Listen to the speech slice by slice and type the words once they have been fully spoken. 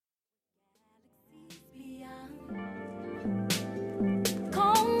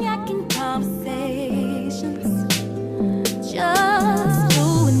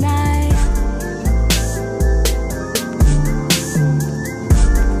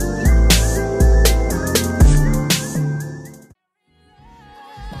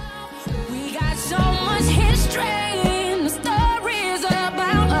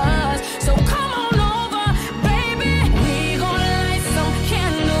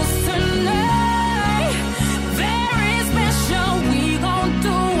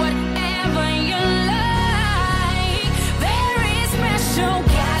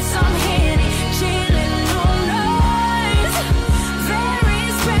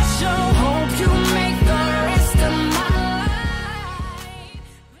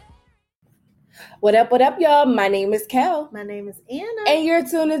What up, y'all? My name is Kel. My name is Anna. And you're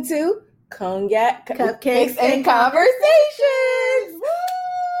tuned into Cognac, Cupcakes, and Conversations.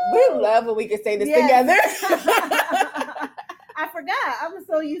 Woo! We love when we can say this together. I forgot. I'm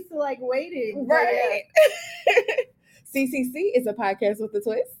so used to waiting. Right. CCC is a podcast with a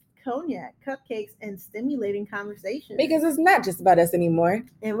twist. Cognac, cupcakes, and stimulating conversations. Because it's not just about us anymore.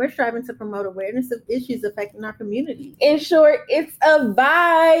 And we're striving to promote awareness of issues affecting our community. In short, it's a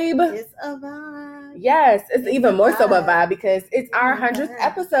vibe. It's a vibe. Yes, it's even more so a vibe because it's our 100th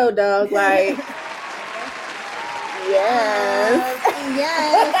episode, dog. Like, yes.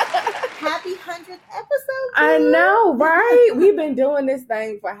 Happy 100th episode. I know, right? We've been doing this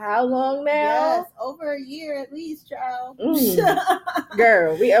thing for how long now? Yes, over a year at least, child.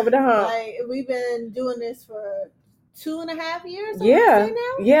 Girl, we over the hump. We've been doing this for 2.5 years.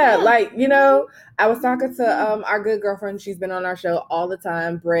 Yeah. Like, I was talking to our good girlfriend. She's been on our show all the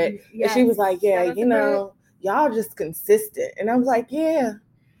time, Britt. Yes. And she was like, yeah, y'all just consistent. And I was like, yeah,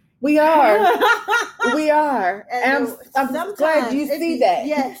 we are. We are. And I'm glad you see that.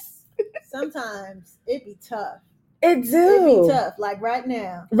 Yes. Sometimes it be tough. It do. It be tough, like right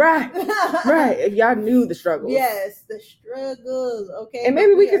now. Right. If y'all knew the struggles. Yes, the struggles. Okay. And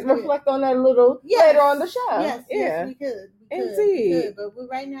maybe we could reflect on that a little later on the show. Yes, we could. Indeed. But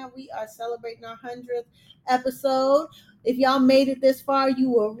right now we are celebrating our 100th episode. If y'all made it this far,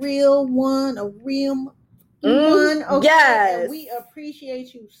 you a real one, one. Okay. Yes. And we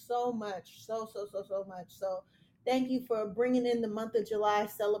appreciate you so much. So much. So thank you for bringing in the month of July,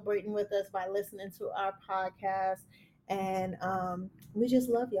 celebrating with us by listening to our podcast. And we just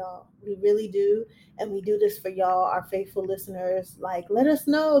love y'all. We really do. And we do this for y'all, our faithful listeners. Like, let us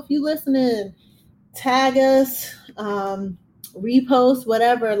know if you listening. Tag us, repost,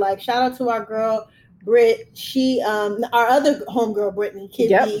 whatever. Like, shout out to our girl, Britt. She, our other homegirl, Brittany, Kid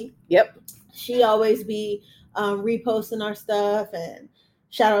Yep. She always be reposting our stuff. And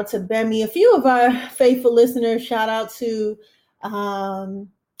shout out to Bemi. A few of our faithful listeners. Shout out to,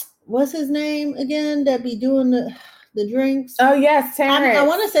 what's his name again? That be doing the drinks. Oh yes, Terrence. I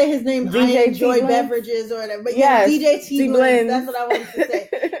want to say his name. DJ I enjoy T beverages or whatever. But yes, DJ T Blends. That's what I wanted to say.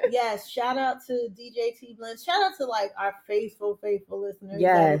 Yes, shout out to DJ T Blends. Shout out to our faithful listeners.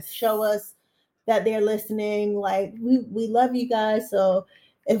 Yes, that show us that they're listening. Like we love you guys. So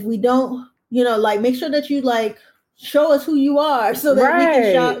if we don't, make sure that you show us who you are so that we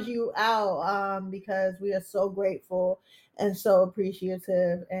can shout you out. Because we are so grateful and so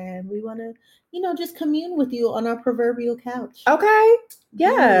appreciative, and we want to, just commune with you on our proverbial couch. Okay.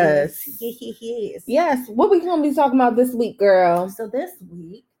 Yes. Yes. What we going to be talking about this week, girl? So this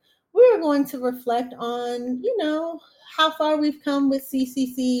week, we're going to reflect on, how far we've come with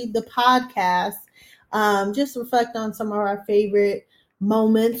CCC, the podcast. Just reflect on some of our favorite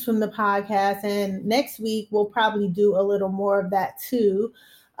moments from the podcast. And next week, we'll probably do a little more of that too.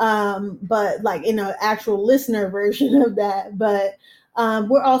 But in an actual listener version of that. But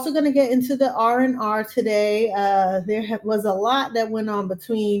we're also going to get into the R&R today. There was a lot that went on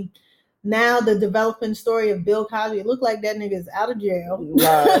between now the developing story of Bill Cosby. It looked like that nigga's out of jail.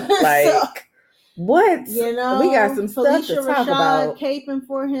 What? We got some Felicia stuff to talk Rashad about. Caping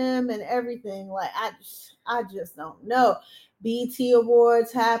for him and everything. I just don't know. BET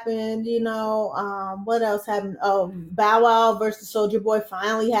Awards happened, what else happened? Oh, Bow Wow versus Soulja Boy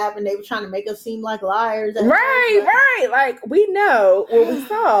finally happened. They were trying to make us seem like liars. Right. Like, we know what we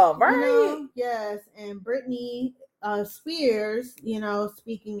saw, right? Yes. And Britney Spears,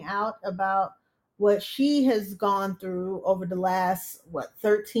 speaking out about what she has gone through over the last,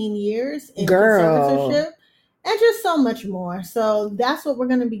 13 years in conservatorship. And just so much more. So that's what we're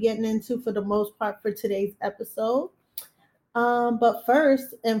going to be getting into for the most part for today's episode. But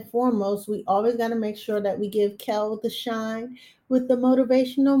first and foremost, we always got to make sure that we give Kel the shine with the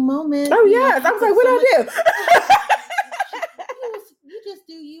motivational moment. Oh, yes. I was like, what I do? You just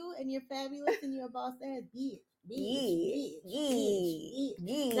do you, and you're fabulous, and you're a boss ass bitch.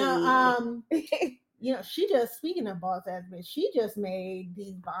 Now, she just, speaking of boss ass bitch, she just made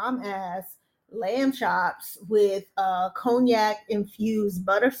these bomb ass lamb chops with cognac infused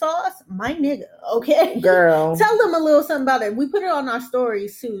butter sauce. My nigga, okay? Girl. Tell them a little something about it. We put it on our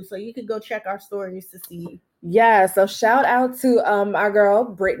stories too, so you could go check our stories to see. Yeah, so shout out to our girl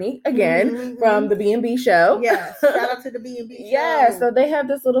Brittany again from the B&B show. Yes, shout out to the B&B show. Yeah, so they have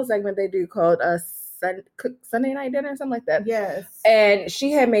this little segment they do called Sunday night dinner or something like that. Yes. And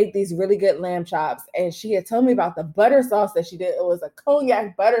she had made these really good lamb chops, and she had told me about the butter sauce that she did. It was a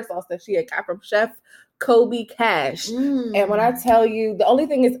cognac butter sauce that she had got from Chef Kobe Cash. And when I tell you, the only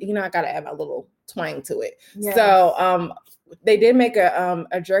thing is, I gotta add my little twang to it. Yes. So They did make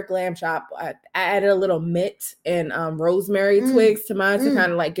a jerk lamb chop. I added a little mint and rosemary twigs to mine to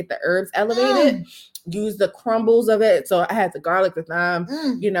kind of like get the herbs elevated. Use the crumbles of it. So I had the garlic, the thyme,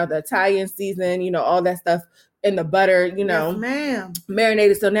 the Italian season, all that stuff in the butter,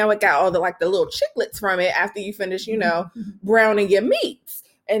 marinated. So now it got all the little chiclets from it after you finish, browning your meats.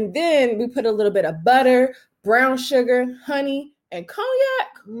 And then we put a little bit of butter, brown sugar, honey, and cognac.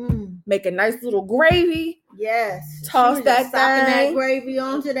 Make a nice little gravy. Yes. Toss she was that just stopping thing. that gravy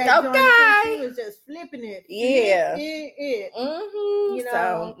onto that joint. She was just flipping it. Yeah.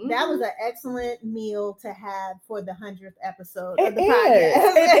 That was an excellent meal to have for the 100th episode of the podcast.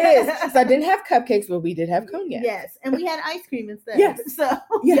 It is. So I didn't have cupcakes, but we did have cognac. Yes. And we had ice cream instead. Yes. So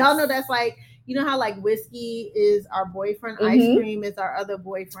y'all know that's like, how like whiskey is our boyfriend, ice cream is our other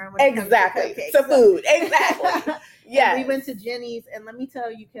boyfriend. Exactly. So food. Exactly. Yeah. We went to Jenny's, and let me tell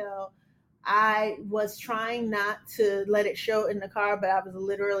you, Kel, I was trying not to let it show in the car, but I was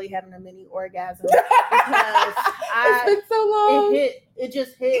literally having a mini orgasm because it's been so long. It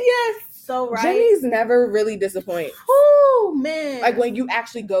just hit. Yes. So right. Jenny's never really disappoints. Oh man. Like when you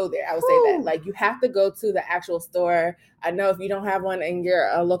actually go there, I would say that. Like you have to go to the actual store. I know if you don't have one in your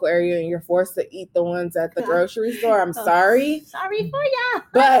local area and you're forced to eat the ones at the grocery store, I'm sorry. Sorry for ya.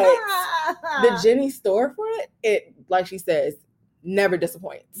 But the Jenny storefront, it, like she says, never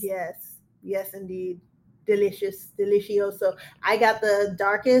disappoints. Yes, indeed. Delicious, delicioso. I got the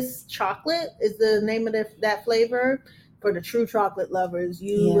darkest chocolate is the name of that flavor. For the true chocolate lovers,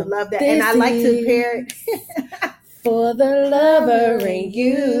 you would love that. And I like to pair it. For the lover in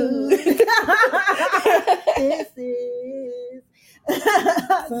you. This is.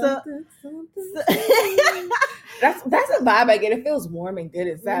 That's a vibe I get. It feels warm and good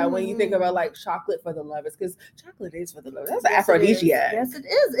inside when you think about like chocolate for the lovers, because chocolate is for the lovers. That's an aphrodisiac. Yes, it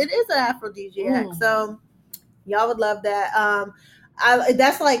is. It is an aphrodisiac. So y'all would love that.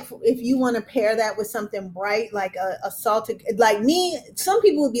 That's like if you want to pair that with something bright, like a salted, like me, some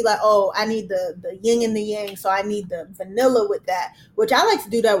people would be like, oh, I need the yin and the yang, so I need the vanilla with that, which I like to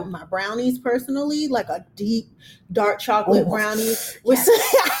do that with my brownies personally, like a deep dark chocolate brownie with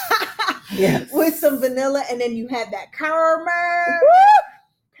with some vanilla, and then you have that caramel.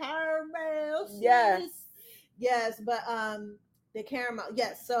 Yes, but the caramel,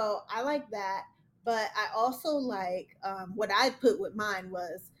 so I like that. But I also like what I put with mine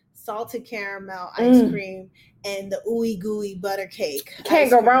was salted caramel ice cream and the ooey gooey butter cake.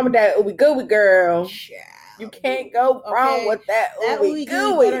 Can't go wrong with that ooey gooey, girl. You can't go wrong with that ooey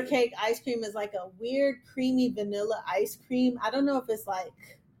gooey. Butter cake ice cream is like a weird creamy vanilla ice cream. I don't know if it's like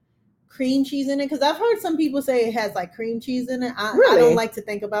cream cheese in it, because I've heard some people say it has like cream cheese in it. I don't like to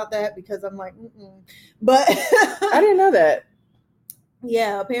think about that because I'm like, but I didn't know that.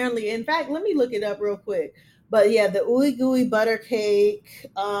 Yeah, apparently. In fact, let me look it up real quick. But yeah, the ooey gooey butter cake,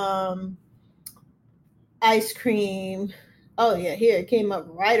 ice cream. Oh yeah, here it came up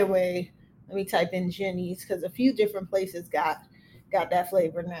right away. Let me type in Jenny's because a few different places got that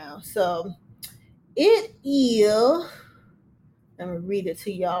flavor now. So it is. I'm gonna read it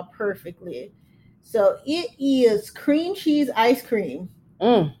to y'all perfectly. So it is cream cheese ice cream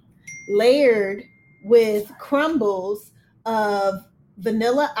layered with crumbles of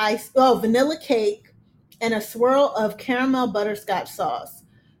vanilla cake and a swirl of caramel butterscotch sauce.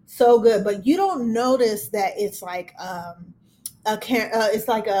 So good, but you don't notice that it's like it's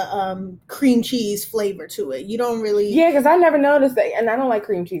like a cream cheese flavor to it. You don't really. Yeah, because I never noticed that, and I don't like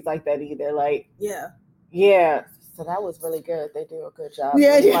cream cheese like that either. Like yeah. So that was really good. They do a good job.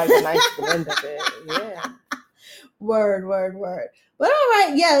 Yeah, like a nice blend of it. Yeah. Word. But all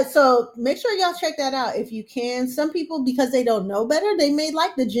right, yeah. So make sure y'all check that out if you can. Some people, because they don't know better, they may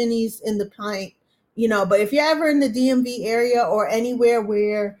like the Jenny's in the pint, But if you're ever in the DMV area or anywhere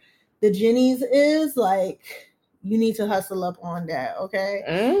where the Jenny's is, like, you need to hustle up on that,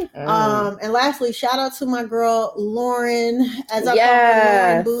 okay? And lastly, shout out to my girl Lauren, as I call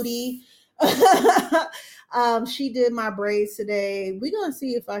her, Lauren Booty. She did my braids today. We're gonna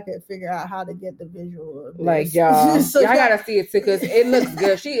see if I can figure out how to get the visual of this. Like y'all, y'all gotta see it too, because it looks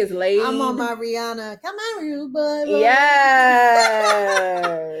good. She is laid. I'm on my Rihanna. Come on, Rude Boy. Yes.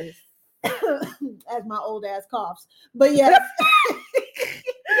 As my old ass coughs, but yes.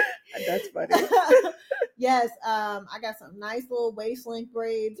 That's funny. Yes, I got some nice little waist length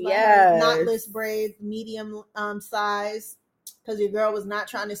braids. Knotless braids, medium size, because your girl was not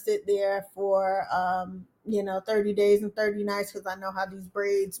trying to sit there for 30 days and 30 nights, because I know how these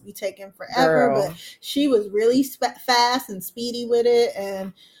braids be taking forever. But she was really fast and speedy with it,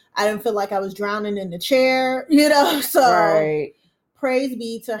 and I didn't feel like I was drowning in the chair, so praise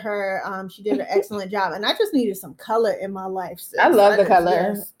be to her. She did an excellent job. And I just needed some color in my life. Sis. I love the color.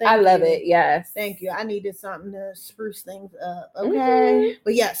 Yes, I love it. Yes. Thank you. I needed something to spruce things up. Okay.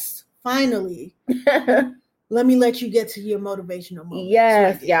 But yes, finally. Let me let you get to your motivational moment.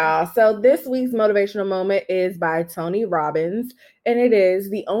 Yes, y'all. So this week's motivational moment is by Tony Robbins. And it is,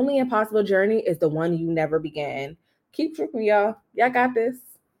 the only impossible journey is the one you never began. Keep tripping, y'all. Y'all got this.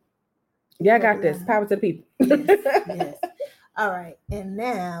 Y'all got this. Power to the people. Yes. All right. And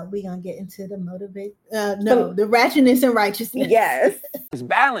now we're going to get into the the ratchetness and righteousness. Yes. It's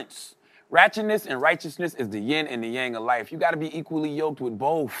balance. Ratchetness and righteousness is the yin and the yang of life. You got to be equally yoked with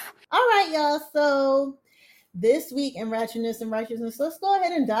both. All right, y'all. So this week in ratchetness and righteousness, let's go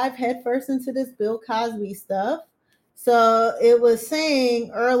ahead and dive headfirst into this Bill Cosby stuff. So it was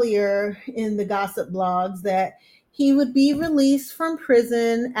saying earlier in the gossip blogs that he would be released from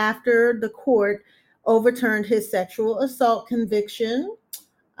prison after the court overturned his sexual assault conviction.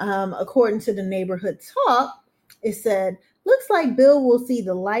 According to the Neighborhood Talk, it said, looks like Bill will see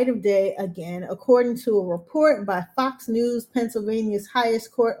the light of day again. According to a report by Fox News, Pennsylvania's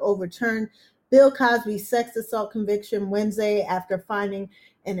highest court overturned Bill Cosby's sex assault conviction Wednesday after finding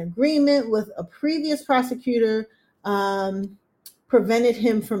an agreement with a previous prosecutor prevented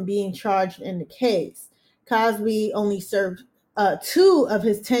him from being charged in the case. Cosby only served 2 of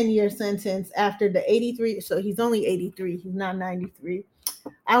his 10-year sentence after the 83. So he's only 83. He's not 93.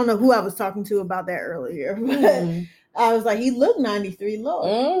 I don't know who I was talking to about that earlier. But I was like, he looked 93, Lord.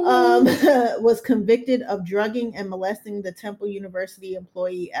 Was convicted of drugging and molesting the Temple University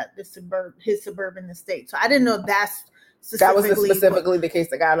employee at his suburban estate. So I didn't know that was specifically the case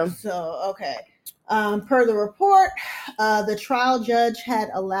that got him. So, okay. Per the report, the trial judge had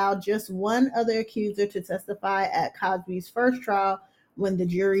allowed just one other accuser to testify at Cosby's first trial when the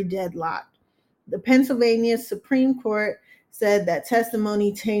jury deadlocked. The Pennsylvania Supreme Court said that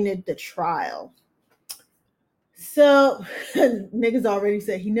testimony tainted the trial. So, niggas already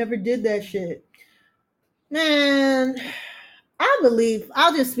said he never did that shit. Man,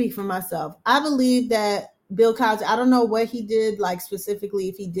 I'll just speak for myself. I believe that Bill Cosby, I don't know what he did, like specifically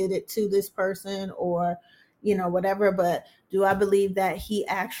if he did it to this person or, whatever, but do I believe that he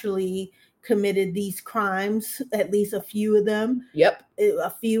actually committed these crimes, at least a few of them? Yep. A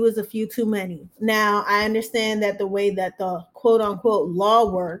few is a few too many. Now, I understand that the way that the quote unquote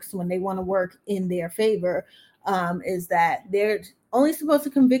law works when they want to work in their favor is that they're only supposed to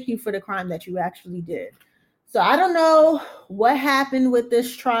convict you for the crime that you actually did. So I don't know what happened with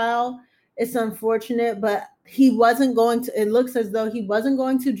this trial. It's unfortunate, but it looks as though he wasn't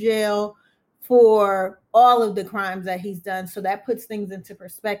going to jail for all of the crimes that he's done. So that puts things into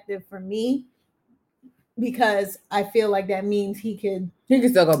perspective for me, because I feel like that means he can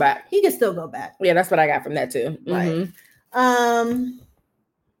still go back. He can still go back. Yeah, that's what I got from that too. Right.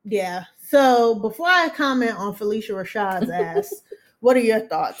 Yeah. So before I comment on Felicia Rashad's ass, what are your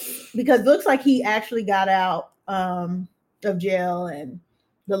thoughts? Because it looks like he actually got out of jail, and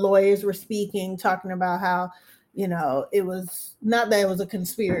the lawyers were speaking, talking about how, it was not that it was a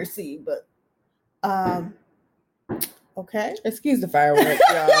conspiracy, but okay. Excuse the fireworks,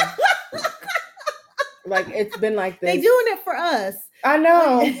 y'all. Like, it's been like this. They doing it for us. I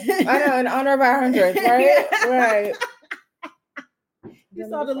know, in honor of our 100th, right? Right. You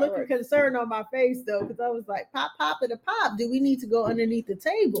saw the look of concern on my face, though, because I was like, pop, and a pop. Do we need to go underneath the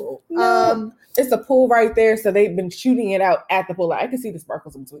table? No. It's a pool right there, so they've been shooting it out at the pool. I can see the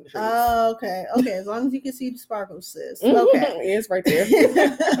sparkles in between the trees. Oh, okay. Okay, as long as you can see the sparkles, sis. Okay. It's right there.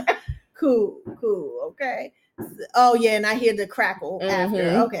 Cool. Okay. Oh, yeah, and I hear the crackle after.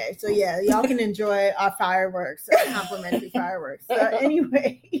 Okay, so yeah, y'all can enjoy our fireworks, complimentary fireworks. So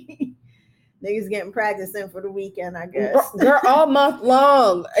anyway... Niggas getting practice in for the weekend, I guess. Girl, all month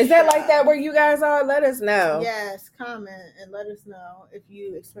long. Is that like that where you guys are? Let us know. Yes, comment and let us know if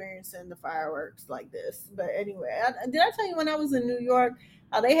you experiencing the fireworks like this. But anyway, did I tell you when I was in New York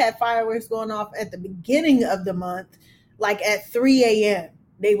how they had fireworks going off at the beginning of the month, like at 3 a.m.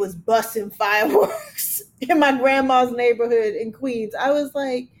 They was busting fireworks in my grandma's neighborhood in Queens. I was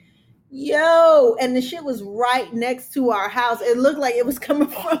like, yo, and the shit was right next to our house. It looked like it was coming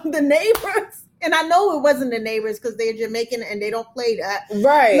from the neighbors. And I know it wasn't the neighbors because they're Jamaican and they don't play that.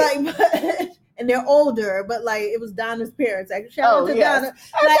 Right. And they're older, but like it was Donna's parents. Like, shout out to Donna. Like,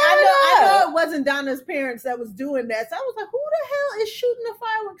 I know it wasn't Donna's parents that was doing that. So I was like, who the hell is shooting the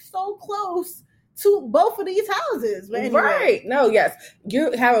fireworks so close to both of these houses? But anyway. Right. No, yes.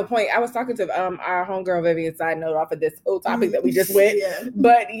 You have a point. I was talking to our homegirl Vivian, side note off of this whole topic that we just went. Yeah.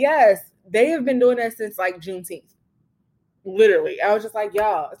 But yes, they have been doing that since like Juneteenth. Literally. I was just like,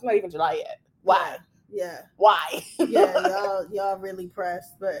 y'all, it's not even July yet. Why? Yeah. Why? Yeah, y'all really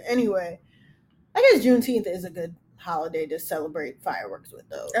pressed. But anyway, I guess Juneteenth is a good holiday to celebrate fireworks with,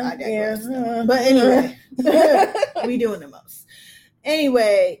 though. I digress. Yeah. But anyway, we doing the most.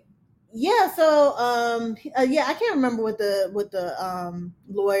 Anyway, yeah. So, yeah, I can't remember what the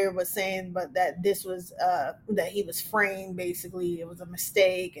lawyer was saying, but that this was that he was framed. Basically, it was a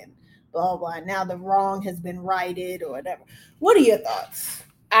mistake and blah blah. Now the wrong has been righted or whatever. What are your thoughts?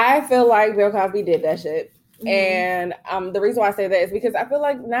 I feel like Bill Cosby did that shit. And the reason why I say that is because I feel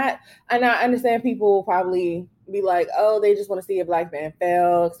like and I understand people probably be like, oh, they just want to see a black man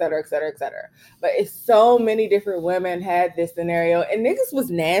fail, et cetera, et cetera, et cetera. But it's so many different women had this scenario, and niggas was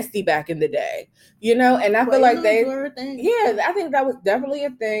nasty back in the day, you know? And I feel like I think that was definitely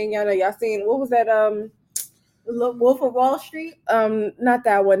a thing. You know, y'all seen, what was that, Wolf of Wall Street? Not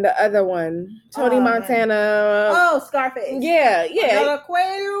that one, the other one. Tony Montana. Man. Oh, Scarface. Yeah.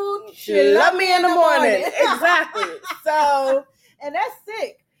 She love me in the morning. Exactly. So, and that's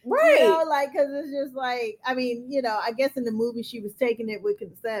sick. Right. You know, like, because it's just like, I mean, you know, I guess in the movie she was taking it with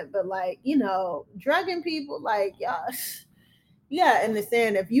consent, but like, you know, drugging people, like, yeah,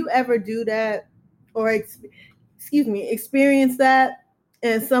 understand if you ever do that or, experience that,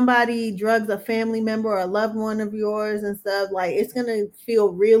 and somebody drugs a family member or a loved one of yours and stuff, like, it's going to feel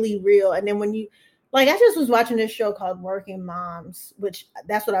really real. And then when you, like, I just was watching this show called Working Moms, which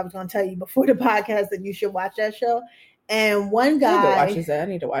that's what I was going to tell you before the podcast, that you should watch that show. And one guy, I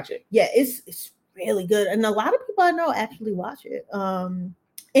need to watch it. Yeah, it's really good. And a lot of people I know actually watch it.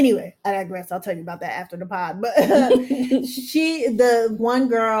 Anyway, I digress. I'll tell you about that after the pod. But the one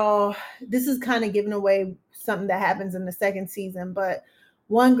girl, this is kind of giving away something that happens in the second season, but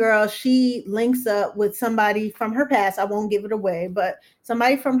one girl, she links up with somebody from her past. I won't give it away, but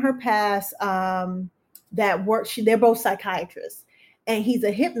somebody from her past that works. They're both psychiatrists, and he's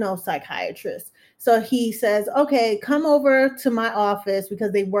a hypnopsychiatrist. So he says, okay, come over to my office,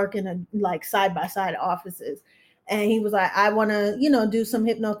 because they work in like side-by-side offices. And he was like, I want to, do some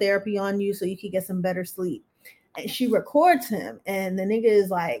hypnotherapy on you so you can get some better sleep. And she records him, and the nigga is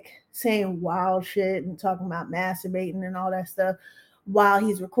like saying wild shit and talking about masturbating and all that stuff while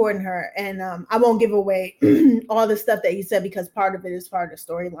he's recording her. And I won't give away all the stuff that he said, because part of it is part of the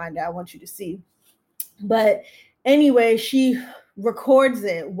storyline that I want you to see. But anyway, she records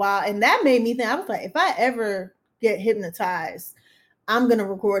it and that made me think, I was like, if I ever get hypnotized, I'm gonna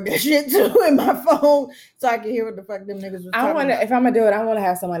record that shit too in my phone so I can hear what the fuck them niggas was talking about. If I'm gonna do it, I want to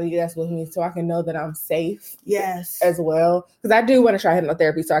have somebody that's with me so I can know that I'm safe. Yes, as well, because I do want to try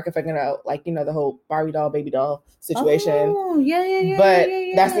hypnotherapy so I can figure out, like, the whole Barbie doll, baby doll situation. Oh, yeah. But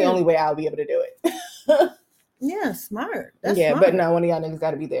that's the only way I'll be able to do it. Yeah, smart. That's smart. But no, one of y'all niggas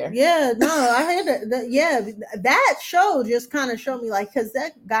got to be there. Yeah, no, I heard that. That show just kind of showed me, like, because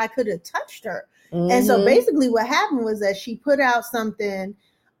that guy could have touched her. Mm-hmm. And so basically what happened was that she put out something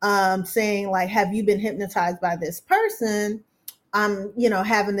saying, like, have you been hypnotized by this person?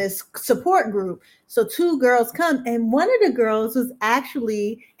 Having this support group. So two girls come, and one of the girls was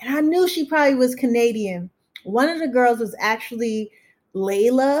actually, and I knew she probably was Canadian. One of the girls was actually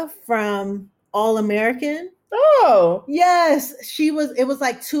Layla from All American. Oh, yes, she was. It was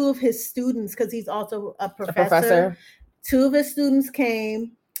like two of his students, because he's also a professor. Two of his students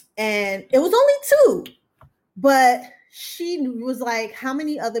came, and it was only two, but she was like, how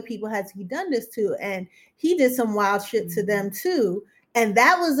many other people has he done this to? And he did some wild shit to them too. And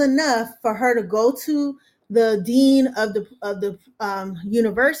that was enough for her to go to the dean of the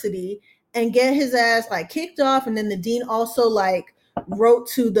university and get his ass like kicked off. And then the dean also like wrote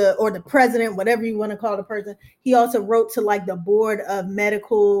to the president, whatever you want to call the person. He also wrote to like the board of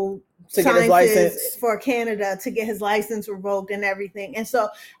medical to get his license for Canada to get his license revoked and everything. And so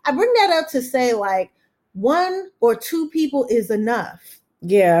I bring that up to say, like, one or two people is enough.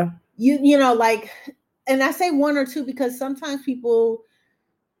 Yeah. You know, like, and I say one or two because sometimes people,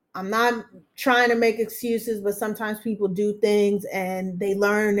 I'm not trying to make excuses, but sometimes people do things and they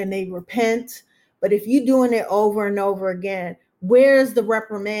learn and they repent. But if you're doing it over and over again, where's the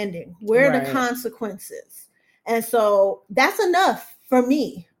reprimanding? Where are the consequences? And so that's enough for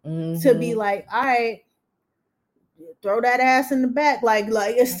me to be like, all right, throw that ass in the back. Like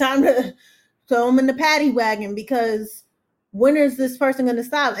it's time to throw them in the paddy wagon, because when is this person going to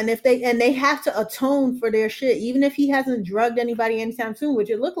stop? And if they have to atone for their shit, even if he hasn't drugged anybody anytime soon, which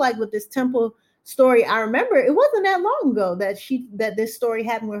it looked like with this Temple story. I remember it wasn't that long ago that this story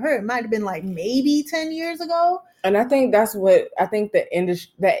happened with her. It might have been like maybe 10 years ago. And I think that's what I think that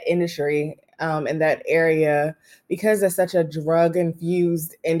industry in that area, because it's such a drug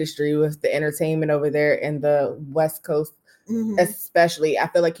infused industry with the entertainment over there in the West Coast, especially, I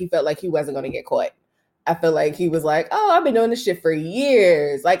feel like he felt like he wasn't going to get caught. I feel like he was like, oh, I've been doing this shit for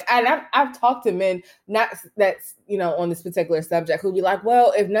years. Like, I've talked to men, not that's, on this particular subject, who'd be like,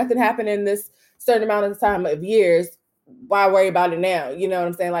 well, if nothing happened in this certain amount of time of years, why worry about it now? You know what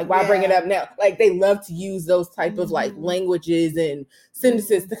I'm saying? Like, why bring it up now? Like, they love to use those type of like languages and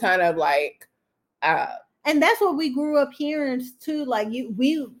sentences to kind of like, and that's what we grew up hearing too. Like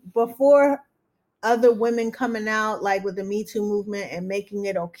we before other women coming out like with the Me Too movement and making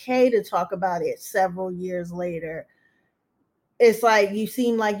it okay to talk about it several years later. It's like you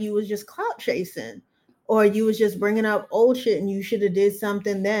seem like you was just clout chasing, or you was just bringing up old shit and you should have did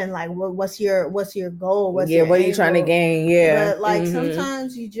something then. Like, what's your goal? What are you trying to gain? Yeah, but like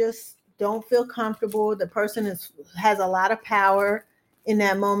sometimes you just don't feel comfortable. The person has a lot of power in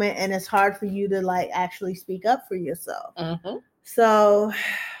that moment, and it's hard for you to like actually speak up for yourself. So,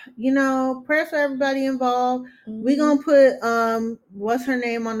 prayers for everybody involved. We're gonna put what's her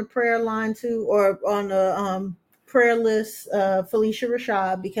name on the prayer line too, or on the prayer list, Felicia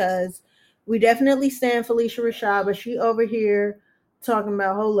Rashad, because we definitely stand Felicia Rashad, but she over here talking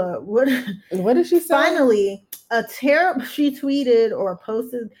about, hold up, what did she say? Finally, she tweeted or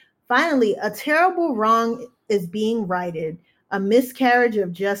posted, finally, a terrible wrong is being righted. A miscarriage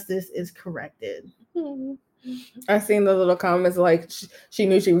of justice is corrected. I seen the little comments like she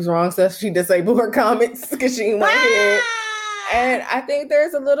knew she was wrong, so she disabled her comments because she didn't want to hear it. And I think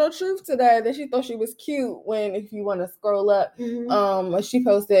there's a little truth to that she thought she was cute when, if you want to scroll up, she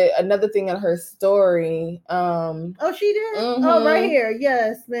posted another thing on her story. Oh, she did? Oh, right here.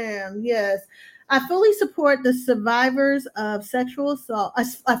 Yes, ma'am. Yes. I fully support the survivors of sexual assault.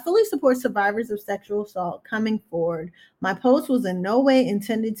 I fully support survivors of sexual assault coming forward. My post was in no way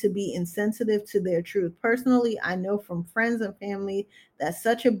intended to be insensitive to their truth. Personally, I know from friends and family that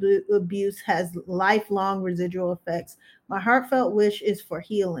such abuse has lifelong residual effects. My heartfelt wish is for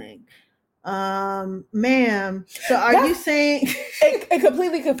healing. Ma'am, so are you saying it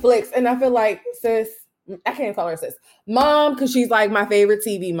completely conflicts? And I feel like, sis, I can't call her sis, mom, because she's like my favorite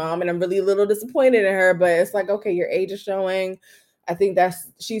TV mom, and I'm really a little disappointed in her, but it's like, okay, your age is showing. I think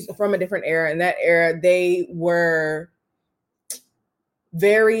she's from a different era. In that era, they were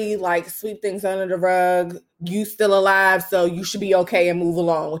very like sweep things under the rug. You still alive, so you should be okay and move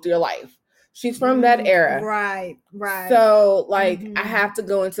along with your life. She's from that era. Right. So, like, I have to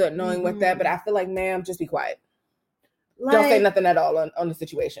go into it knowing with that, but I feel like, ma'am, just be quiet. Like, don't say nothing at all on the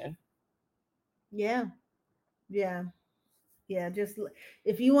situation. Yeah. Just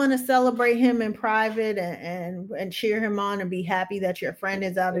if you want to celebrate him in private and cheer him on and be happy that your friend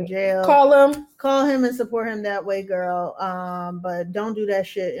is out of jail, call him and support him that way, girl. But don't do that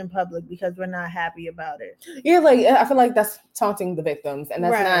shit in public because we're not happy about it. Yeah, like I feel like that's taunting the victims, and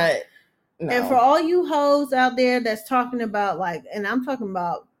that's not. No. And for all you hoes out there that's talking about like, and I'm talking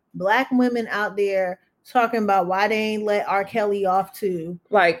about Black women out there talking about why they ain't let R. Kelly off too.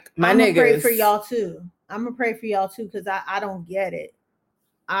 Like, my I'm niggas. Pray for y'all too. I'm gonna pray for y'all too because I don't get it.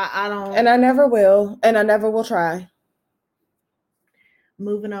 I don't. And I never will. And I never will try.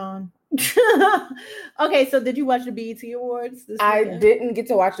 Moving on. Okay, so did you watch the BET Awards this weekend? I didn't get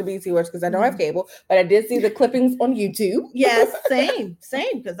to watch the BET Awards because I don't have cable, but I did see the clippings on YouTube. Yes, same,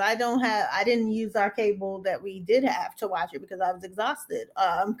 because I didn't use our cable that we did have to watch it because I was exhausted.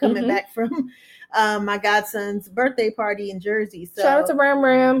 Coming back from my godson's birthday party in Jersey. So shout out to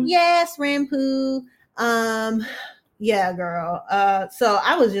Ram. Yes, Rampoo. Yeah, girl. So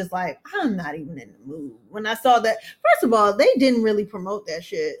I was just like, I'm not even in the mood. When I saw that, first of all, they didn't really promote that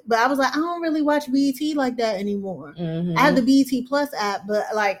shit. But I was like, I don't really watch BET like that anymore. I have the BET Plus app, but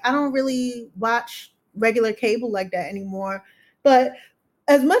like I don't really watch regular cable like that anymore. But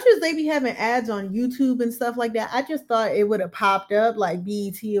as much as they be having ads on YouTube and stuff like that, I just thought it would have popped up like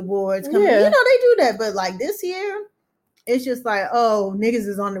BET Awards coming. Yeah. They do that, but like this year, it's just like, oh, niggas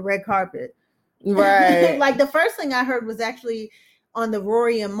is on the red carpet. Right. Like the first thing I heard was actually on the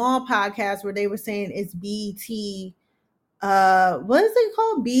Rory and Maul podcast where they were saying it's BET what is it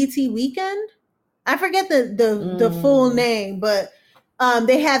called? BET Weekend? I forget the full name, but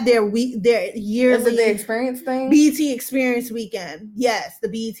they have their yearly. Is it the experience thing? BET Experience Weekend. Yes, the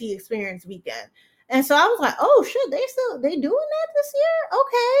BET Experience Weekend. And so I was like, oh shit, they doing that this year?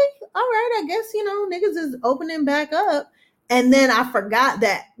 Okay. All right, I guess niggas is opening back up. And then I forgot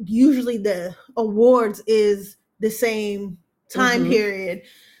that usually the awards is the same time period.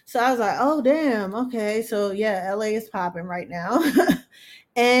 So I was like, oh, damn. Okay. So yeah, LA is popping right now.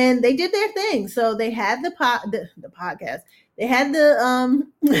 And they did their thing. So they had the podcast. They had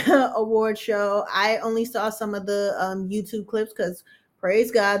the award show. I only saw some of the YouTube clips because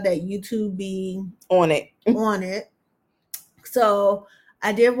praise God that YouTube be on it. So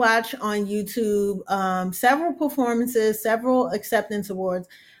I did watch on YouTube several performances, several acceptance awards.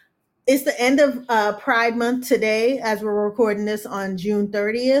 It's the end of Pride Month today, as we're recording this on June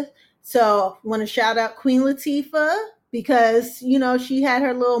 30th. So I want to shout out Queen Latifah because, she had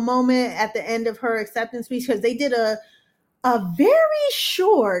her little moment at the end of her acceptance speech because they did a very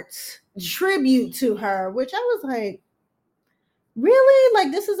short tribute to her, which I was like, really?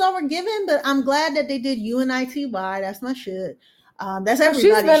 Like, this is all we're given? But I'm glad that they did UNITY. That's my shit. That's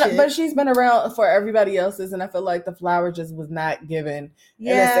everybody's shit. But she's been around for everybody else's, and I feel like the flower just was not given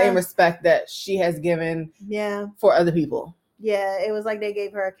in the same respect that she has given for other people. Yeah, it was like they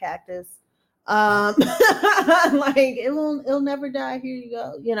gave her a cactus. Like, it'll never die. Here you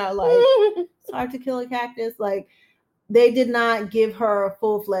go. It's hard to kill a cactus. Like, they did not give her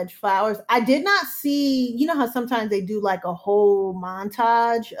full-fledged flowers. I did not see, how sometimes they do like a whole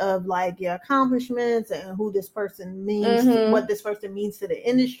montage of like your accomplishments and who this person means, what this person means to the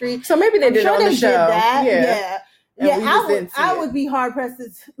industry. So maybe they did on the show. That. Yeah. I would be hard pressed to,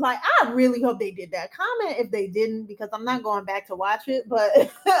 like, I really hope they did that. Comment if they didn't, because I'm not going back to watch it, but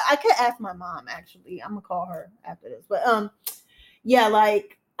I could ask my mom, actually. I'm gonna call her after this. But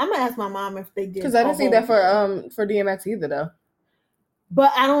like, I'm gonna ask my mom if they did. Because I didn't see that for DMX either, though.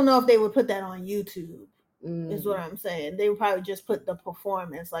 But I don't know if they would put that on YouTube. Is what I'm saying. They would probably just put the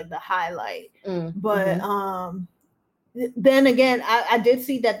performance, like the highlight. But then again, I did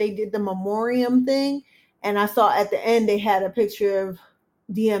see that they did the memoriam thing, and I saw at the end they had a picture of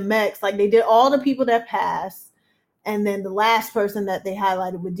DMX. Like, they did all the people that passed, and then the last person that they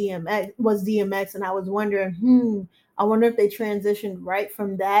highlighted with DMX was DMX, and I was wondering, I wonder if they transitioned right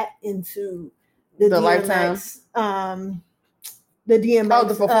from that into the DMX, lifetime. The DMX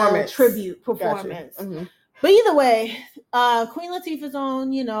the performance. Tribute performance. Gotcha. But either way, Queen Latifah's on,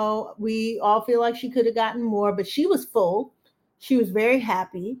 we all feel like she could have gotten more, but she was full. She was very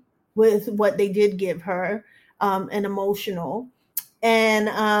happy with what they did give her, and emotional.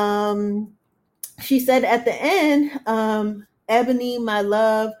 And she said at the end, Ebony, my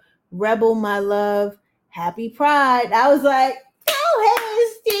love, Rebel, my love, happy Pride. I was like,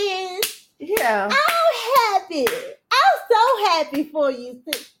 oh, hey, Stan. Yeah. I'm happy. I'm so happy for you.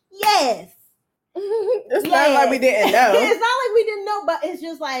 Yes. It's not like we didn't know. It's not like we didn't know, but it's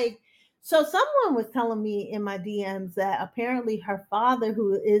just like, so someone was telling me in my DMs that apparently her father,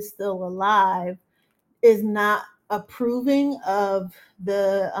 who is still alive, is not approving of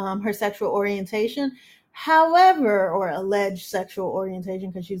the her sexual orientation. However, or alleged sexual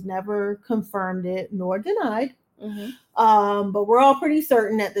orientation, because she's never confirmed it nor denied. But we're all pretty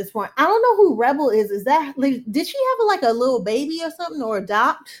certain at this point. I don't know who Rebel is. Is that, like, did she have like a little baby or something, or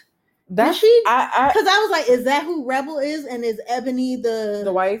adopt? Did she? Because I was like, is that who Rebel is? And is Ebony the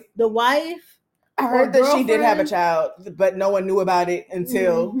wife? The wife? I heard that she did have a child, but no one knew about it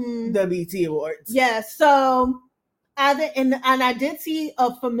until the BT Awards. Yeah, so and I did see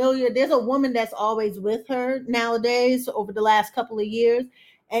a familiar, there's a woman that's always with her nowadays over the last couple of years.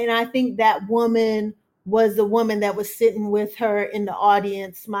 And I think that woman was the woman that was sitting with her in the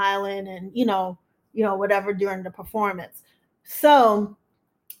audience, smiling and, whatever during the performance. So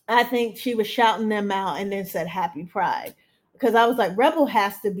I think she was shouting them out and then said Happy Pride. Because I was like, Rebel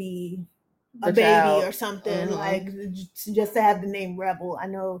has to be a baby or something, like, just to have the name Rebel. I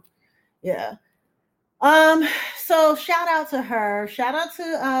know. Yeah. So shout out to her. Shout out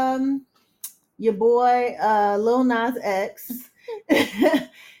to your boy Lil Nas X.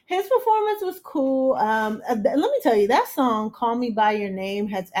 His performance was cool. Let me tell you, that song "Call Me by Your Name"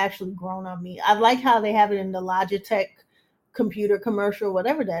 has actually grown on me. I like how they have it in the Logitech computer commercial,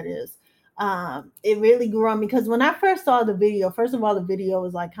 whatever that is. It really grew on me because when I first saw the video, first of all, the video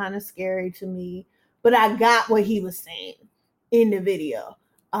was like kind of scary to me, but I got what he was saying in the video.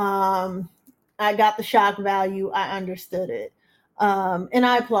 I got the shock value. I understood it. And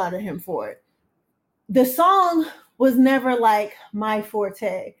I applauded him for it. The song was never like my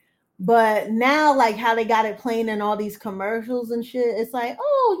forte, but now, like, how they got it playing in all these commercials and shit, it's like,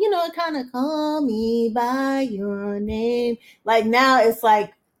 oh, it kind of call me by your name. Like, now it's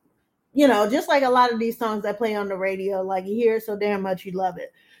like, just like a lot of these songs that play on the radio, like, you hear it so damn much, you love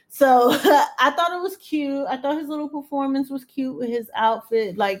it. So I thought it was cute. I thought his little performance was cute with his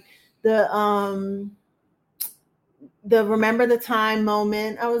outfit, like the Remember the Time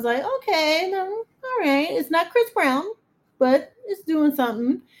moment. I was like, okay, no, all right. It's not Chris Brown, but it's doing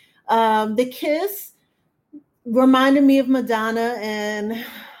something. The kiss reminded me of Madonna and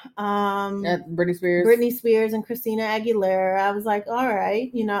Britney Spears and Christina Aguilera. I was like, all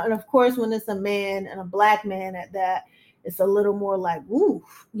right, and of course when it's a man and a black man at that, it's a little more like, ooh,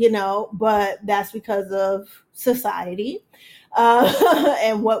 but that's because of society.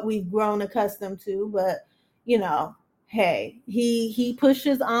 and what we've grown accustomed to. But you know, hey, he pushed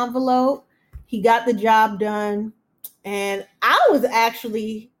his envelope. He got the job done, and I was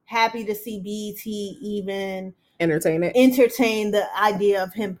actually happy to see BET even entertain the idea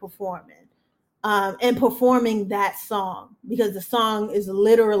of him performing. And performing that song, because the song is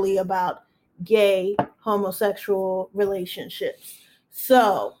literally about gay homosexual relationships.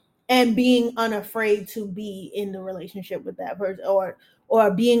 So, and being unafraid to be in the relationship with that person,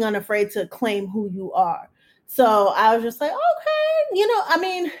 or being unafraid to claim who you are. So I was just like, okay, I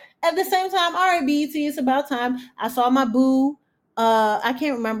mean, at the same time, all right, BET, it's about time. I saw my boo. I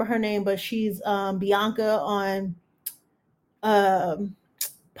can't remember her name, but she's Bianca on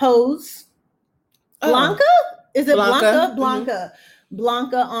Pose. Blanca? Is it Blanca? Blanca. Mm-hmm.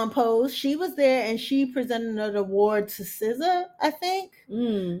 Blanca on Pose. She was there and she presented an award to SZA, I think.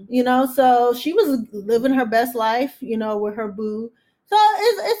 So she was living her best life, with her boo. So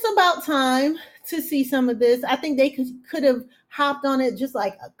it's about time to see some of this. I think they could have hopped on it just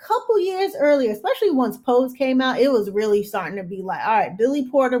like a couple years earlier, especially once Pose came out. It was really starting to be like, all right, Billy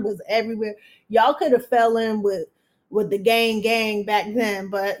Porter was everywhere. Y'all could have fell in with the gang back then.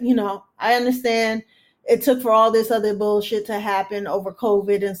 But, I understand it took for all this other bullshit to happen over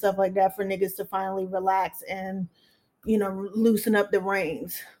COVID and stuff like that for niggas to finally relax and, loosen up the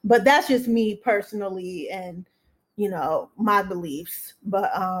reins. But that's just me personally and, my beliefs.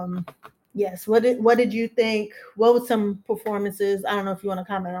 But yes, what did you think? What were some performances? I don't know if you want to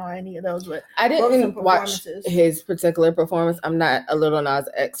comment on any of those, but I didn't watch his particular performance. I'm not a Lil Nas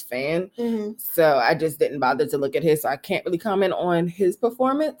X fan, so I just didn't bother to look at his. So I can't really comment on his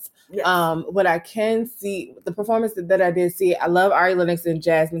performance. Yes. What I can see, the performance that I did see, I love Ari Lennox and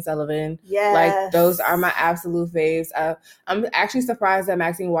Jasmine Sullivan. Yes. Like those are my absolute faves. I'm actually surprised that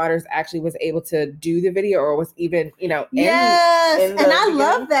Maxine Waters actually was able to do the video or was even, yes. And I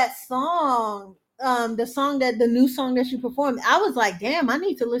love that song. The new song that she performed. I was like, damn, I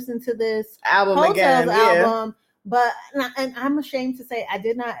need to listen to this Hotels album. But and I'm ashamed to say I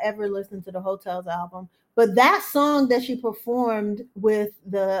did not ever listen to the Hotels album. But that song that she performed with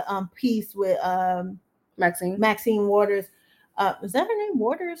the piece with Maxine Waters. Is that her name,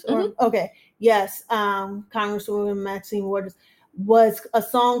 Waters? Mm-hmm. Okay. Yes. Congresswoman Maxine Waters, was a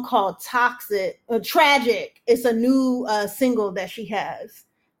song called Tragic. It's a new single that she has.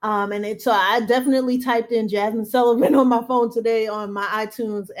 So I definitely typed in Jasmine Sullivan on my phone today on my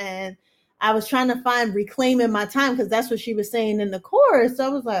iTunes, and I was trying to find Reclaiming My Time because that's what she was saying in the chorus. So I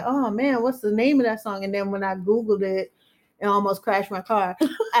was like, oh man, what's the name of that song? And then when I Googled it, it almost crashed my car.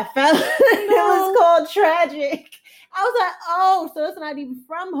 I found it was called Tragic. I was like, oh, so it's not even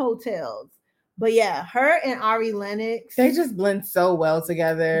from Hotels. But yeah, her and Ari Lennox, they just blend so well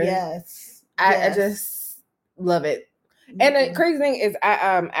together. Yes. I just love it. Mm-hmm. And the crazy thing is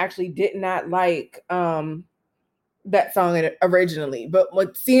I actually did not like that song originally, but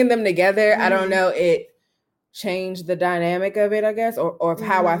with seeing them together, I don't know, it changed the dynamic of it, I guess, or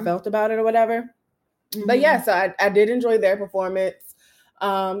how I felt about it or whatever. But yeah, so I did enjoy their performance.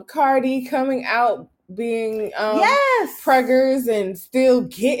 Cardi coming out being preggers and still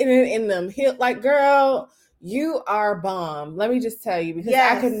getting it in them hip, like, girl, you are bomb. Let me just tell you, because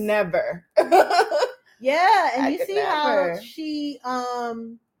I could never. Yeah, and you see how she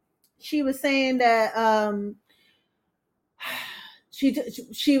was saying that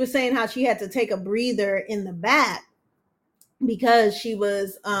she was saying how she had to take a breather in the back because she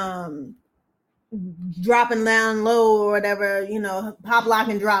was dropping down low or whatever, pop, lock,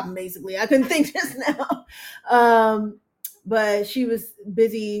 and dropping, basically. I couldn't think just now. But she was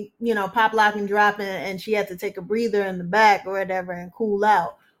busy, pop, lock, and dropping, and she had to take a breather in the back or whatever and cool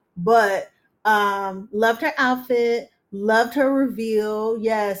out. But loved her outfit, loved her reveal.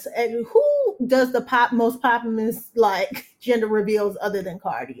 Yes. And who does the most populous like gender reveals other than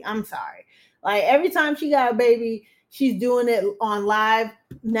Cardi? I'm sorry. Like every time she got a baby, she's doing it on live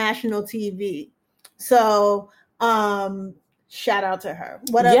national TV. So shout out to her.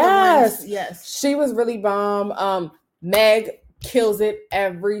 What other ones? Yes. She was really bomb. Meg kills it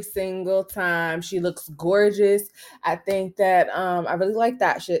every single time. She looks gorgeous. I think that I really like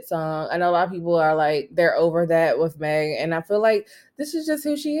That Shit song. I know a lot of people are like, they're over that with Meg, and I feel like this is just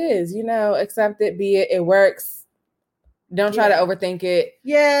who she is, accept it, be it, it works. Don't try to overthink it.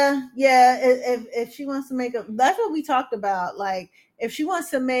 Yeah. If she wants to make that's what we talked about. Like if she wants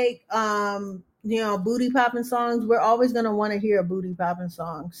to make booty popping songs, we're always gonna want to hear a booty popping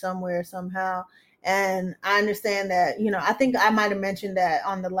song somewhere, somehow. And I understand that, I think I might have mentioned that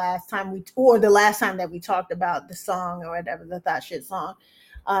on the last time that we talked about the song or whatever, the Thought Shit song.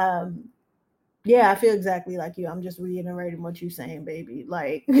 Yeah, I feel exactly like you. I'm just reiterating what you're saying, baby.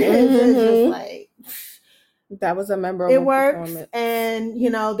 Like, it's just like that was a memorable it works, performance.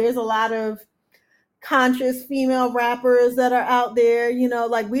 and there's a lot of conscious female rappers that are out there.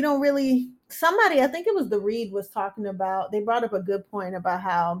 Like we don't really. Somebody, I think it was the Reed, was talking about. They brought up a good point about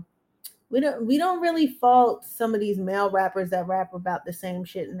how we don't really fault some of these male rappers that rap about the same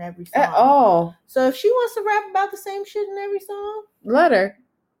shit in every song at all. So if she wants to rap about the same shit in every song, let her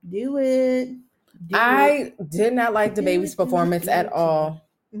do it. I did not like the baby's performance at all.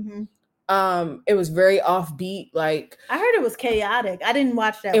 Mm-hmm. It was very offbeat. Like, I heard it was chaotic. I didn't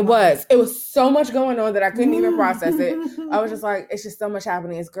watch that. It was so much going on that I couldn't even process it. I was just like, it's just so much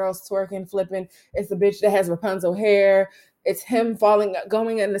happening. It's girls twerking, flipping. It's the bitch that has Rapunzel hair. It's him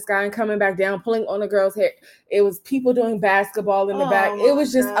going in the sky and coming back down, pulling on the girl's hair. It was people doing basketball in the back. It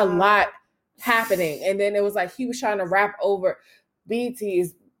was just a lot happening. And then it was like he was trying to rap over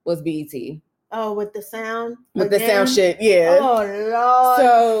was BT. Oh, with the sound? With the sound shit, yeah. Oh, Lord.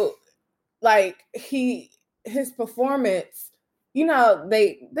 So, like, his performance, they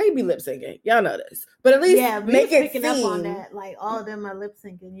be lip syncing. Y'all know this. But at least make it seem. Up on that. Like, all of them are lip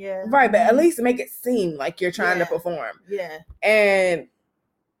syncing, yeah. Right, but at least make it seem like you're trying to perform. Yeah. And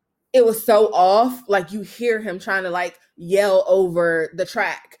it was so off. Like, you hear him trying to, like, yell over the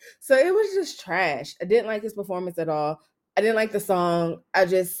track. So it was just trash. I didn't like his performance at all. I didn't like the song. I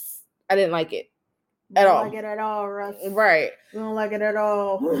didn't like it at all. Like it at all, Russ. Right. We don't like it at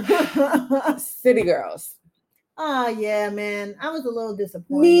all. City Girls. Oh, yeah, man. I was a little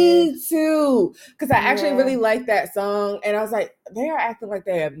disappointed. Me too. Because I actually really liked that song. And I was like, they are acting like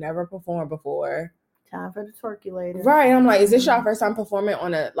they have never performed before. Time for the Twerkulator. Right. I'm like, is this y'all first time performing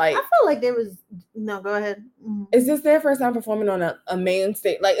on a, like... I feel like there was... No, go ahead. Mm-hmm. Is this their first time performing on a main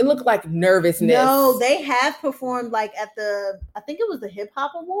stage? Like, it looked like nervousness. No, they have performed, like, at I think it was the Hip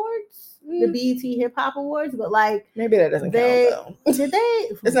Hop Awards. The BET Hip Hop Awards, but like... Maybe that doesn't count, though. Did they?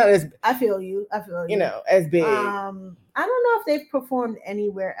 It's not as... I feel you. As big. I don't know if they've performed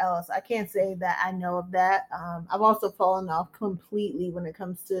anywhere else. I can't say that I know of that. I've also fallen off completely when it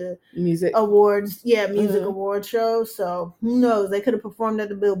comes to music awards. Yeah, music award shows. So who knows? They could have performed at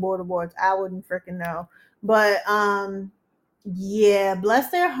the Billboard Awards. I wouldn't freaking know. But yeah, bless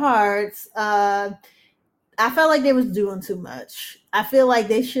their hearts. I felt like they was doing too much. I feel like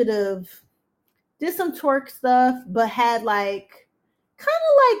they should have did some twerk stuff, but had like kind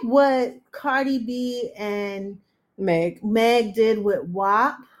of like what Cardi B and Meg did with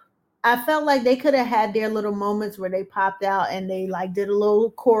W.A.P. I felt like they could have had their little moments where they popped out and they like did a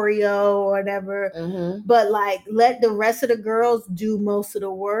little choreo or whatever, but like let the rest of the girls do most of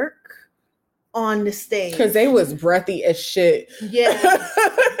the work on the stage because they was breathy as shit. Yeah.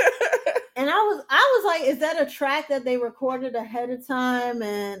 And I was like, is that a track that they recorded ahead of time?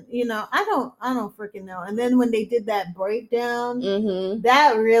 And I don't freaking know. And then when they did that breakdown,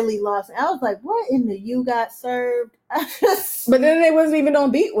 that really lost me. I was like, what in the you got served? But then they wasn't even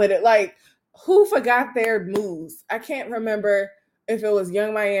on beat with it. Like, who forgot their moves? I can't remember if it was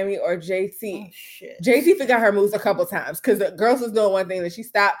Young Miami or JT. Oh, shit. JT forgot her moves a couple times because the girls was doing one thing, that she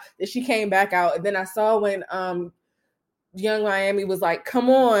stopped, that she came back out, and then I saw when Young Miami was like, come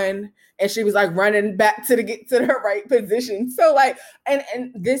on, and she was like running back to get to her right position. So like,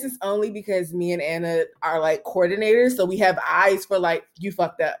 and this is only because me and Anna are like coordinators, so we have eyes for like, you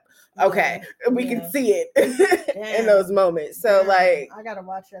fucked up. Okay, we can see it in those moments. So like, I gotta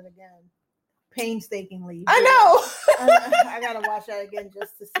watch that again painstakingly. I know. I gotta watch that again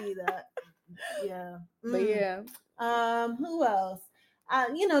just to see that. Yeah. But yeah. Who else?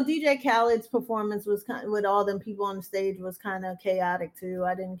 DJ Khaled's performance was kind of, with all them people on the stage, was kind of chaotic too.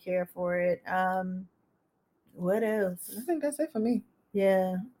 I didn't care for it. What else? I think that's it for me.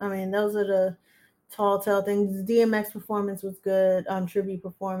 Yeah, I mean, those are the tall things. DMX performance was good. Tribute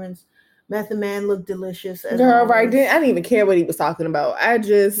performance. Method Man looked delicious. Girl, right? I didn't even care what he was talking about.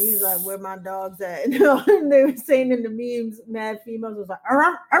 He's like, where my dogs at? And they were saying in the memes, mad females was like,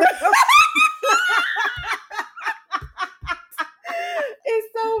 It's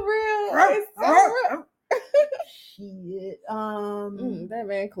so real. It's so real. Shit. That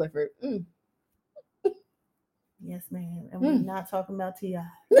man Clifford. Yes, ma'am. And we're not talking about T.I.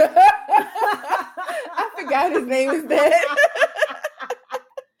 I forgot his name is that.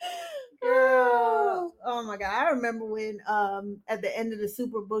 Girl. Oh my God. I remember when at the end of the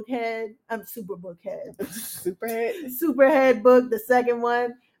Superhead book, the second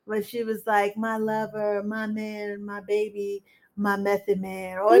one, when she was like, my lover, my man, my baby, my Method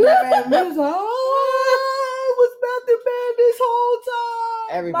Man, or whatever. And we was like, I was Method Man this whole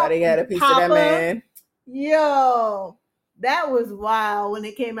time. Everybody had a piece of that man. Yo, That was wild when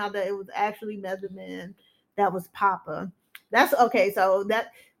it came out that it was actually Method Man. That was Papa. That's okay. So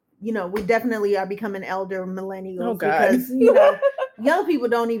that, we definitely are becoming elder millennials because, young people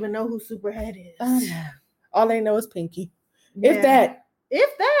don't even know who Superhead is. All they know is Pinky. Yeah.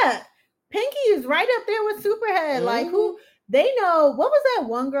 If that. Pinky is right up there with Superhead. Mm-hmm. Like, who they know. What was that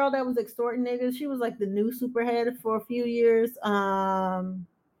one girl that was extorting niggas? She was like the new Superhead for a few years.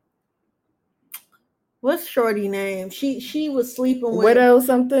 What's Shorty name? She was sleeping with Widow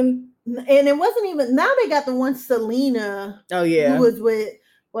something. And it wasn't even, now they got the one Selena. Oh yeah. Who was with,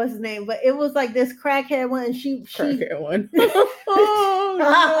 what's his name? But it was like this crackhead one, and crackhead one.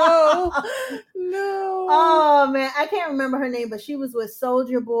 Oh no. Oh man, I can't remember her name, but she was with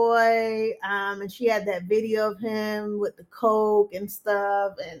Soulja Boy, and she had that video of him with the coke and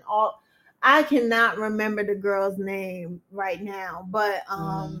stuff and all. I cannot remember the girl's name right now, but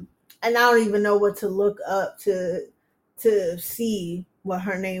and I don't even know what to look up to see what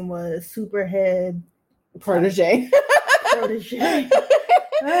her name was. Superhead protege.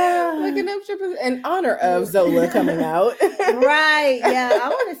 Looking up strippers in honor of Zola coming out. Right. Yeah, I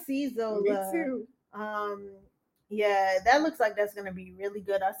want to see Zola. Me too. Yeah, that looks like that's gonna be really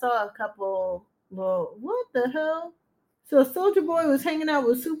good. I saw a couple. Well, what the hell? So Soulja Boy was hanging out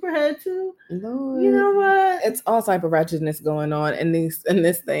with Superhead too. Lord. You know what? It's all type of ratchetness going on in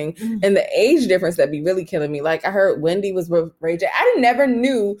this thing, and the age difference that be really killing me. Like I heard Wendy was with Ray J. I never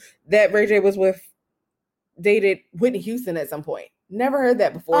knew that Ray J was dated Whitney Houston at some point. Never heard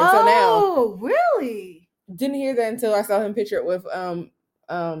that before until now. Oh, really? Didn't hear that until I saw him pictured with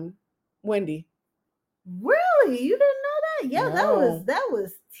Wendy. Really? You didn't know that? Yeah, no. that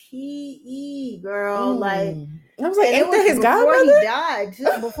was T.E. girl. Like I was like, ain't that his godmother? Before he died,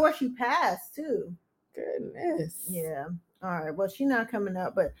 too, before she passed too. Goodness. Yeah. All right. Well, she's not coming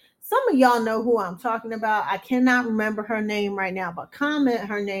up, but some of y'all know who I'm talking about. I cannot remember her name right now, but comment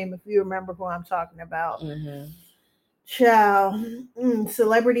her name if you remember who I'm talking about. Mm-hmm. Ciao.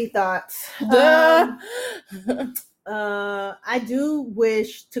 Celebrity thoughts. I do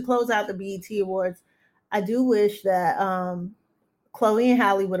wish, to close out the BET Awards, I do wish that Chloe and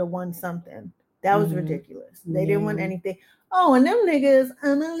Halle would have won something. That was ridiculous. They didn't win anything. Oh, and them niggas,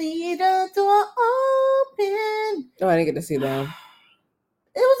 I'ma leave the door open. Oh, I didn't get to see them.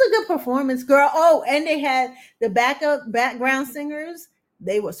 It was a good performance, girl. Oh, and they had the background singers.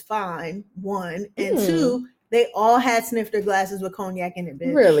 They was fine, one. And two, they all had snifter glasses with cognac in it,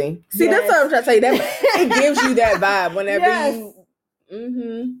 bitch. Really? See, that's what I'm trying to tell you. That it gives you that vibe whenever you...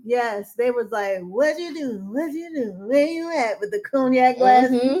 Yes, they was like, what you do? What you do? Where you at? With the cognac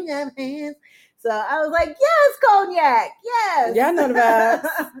glasses, you have hands. So I was like, yes, cognac. Yes. Y'all know the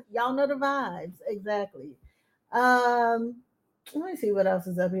vibes. Y'all know the vibes. Exactly. Let me see what else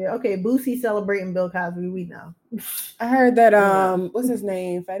is up here. Okay, Boosie celebrating Bill Cosby. We know. I heard that what's his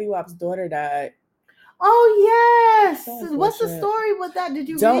name? Fatty Wap's daughter died. Oh yes. What's the story with that? Did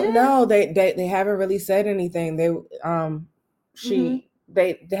you read it? No, they haven't really said anything. They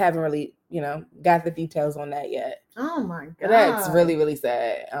they haven't really, got the details on that yet. Oh my God. That's really, really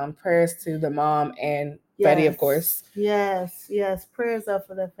sad. Prayers to the mom and Fatty, of course. Yes. Prayers up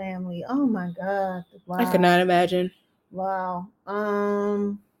for the family. Oh my God. Wow. I could not imagine. Wow.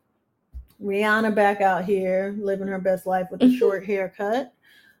 Rihanna back out here living her best life with a short haircut.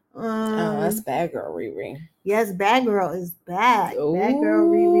 That's Bad Girl Riri. Yes, Bad Girl is back. Ooh, Bad Girl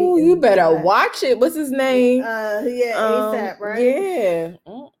Riri. You better watch it. What's his name? ASAP, right? Yeah.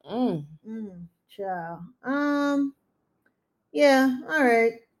 Ciao. Yeah. All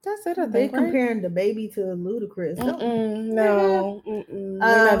right. That's it. I think. They comparing the baby to Ludacris. No. We're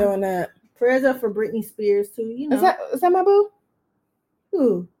not doing that. Prayers up for Britney Spears too. Is that my boo?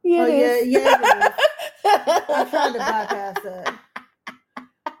 Who? Yeah. Yeah. I tried to bypass that.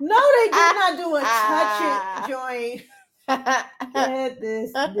 No, they did not do a touch it joint. Get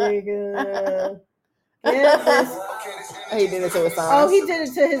this nigga. Get this. He did it to a song. Oh, he did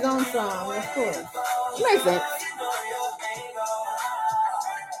it to his own song. Of course. Makes sense.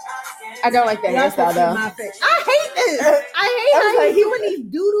 I don't like that hairstyle though. I hate this. I hate how he's doing these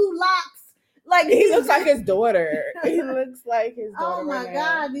doo-doo locks. Like he looks like his daughter. He looks like his daughter. Oh my right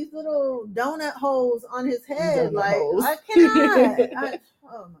God, now. These little donut holes on his head. I cannot.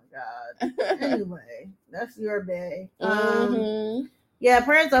 Oh my God. Anyway, that's your day. Yeah,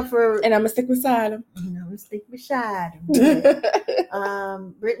 prayers up for. And I'm gonna stick beside him.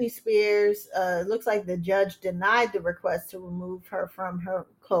 Britney Spears. Looks like the judge denied the request to remove her from her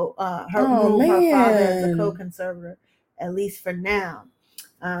her father as a co-conservator, at least for now.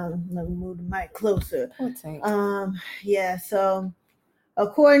 Let me move the mic closer. Yeah. So,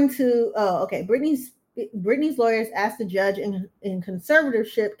 according to Britney Brittany's lawyers asked the judge in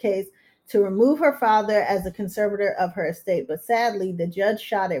conservatorship case to remove her father as a conservator of her estate, but sadly, the judge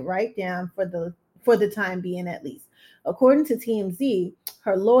shot it right down for the time being, at least. According to TMZ,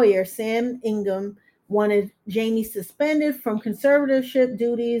 her lawyer, Sam Ingham, wanted Jamie suspended from conservatorship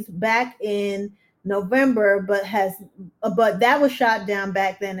duties back in November, but that was shot down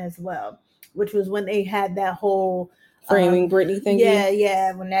back then as well, which was when they had that whole framing Britney thingy.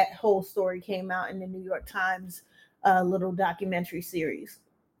 Yeah, when that whole story came out in the New York Times little documentary series.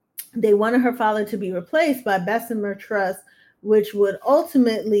 They wanted her father to be replaced by Bessemer Trust, which would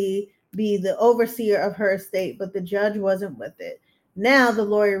ultimately be the overseer of her estate, but the judge wasn't with it. Now, the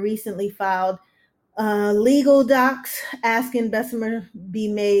lawyer recently filed legal docs asking Bessemer be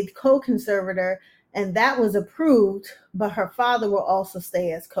made co-conservator, and that was approved, but her father will also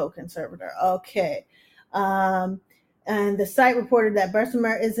stay as co-conservator. Okay. And the site reported that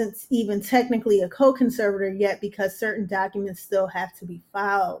Bessemer isn't even technically a co-conservator yet because certain documents still have to be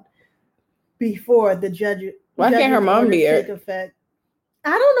filed before the judge. Why can't her mom be take effect. I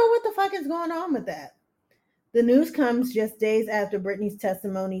don't know what the fuck is going on with that. The news comes just days after Britney's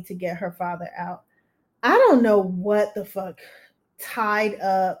testimony to get her father out. I don't know what the fuck tied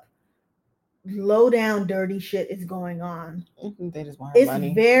up, low down, dirty shit is going on. They just want her money.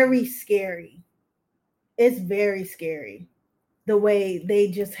 It's very scary. It's very scary the way they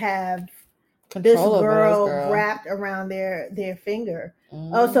just have control this girl wrapped around their finger.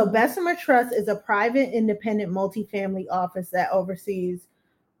 Oh, so Bessemer Trust is a private, independent, multifamily office that oversees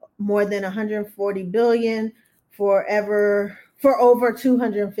more than $140 billion for over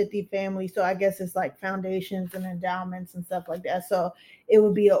 250 families. So I guess it's like foundations and endowments and stuff like that. So it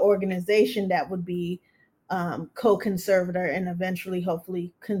would be an organization that would be co-conservator and eventually,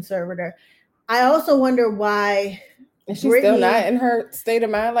 hopefully, conservator. I also wonder why. Is she still not in her state of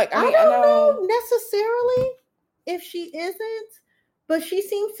mind? Like, I don't know necessarily if she isn't, but she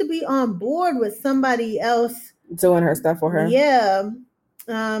seems to be on board with somebody else doing her stuff for her. Yeah.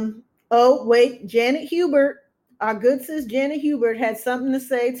 Oh, wait. Janet Hubert, our good sis Janet Hubert, had something to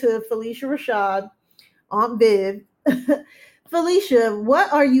say to Felicia Rashad, Aunt Viv. Felicia,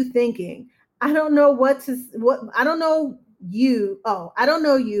 what are you thinking? I don't know I don't know you. Oh, I don't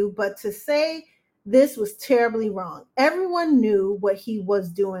know you, but to say this was terribly wrong. Everyone knew what he was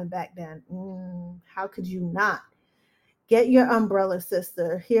doing back then. How could you not? Get your umbrella,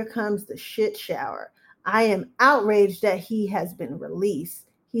 sister. Here comes the shit shower. I am outraged that he has been released.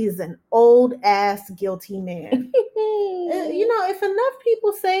 He is an old ass guilty man. If enough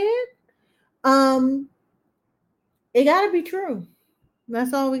people say it, it gotta be true.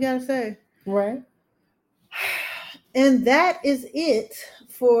 That's all we gotta say. Right. And that is it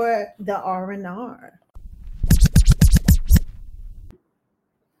for the R&R.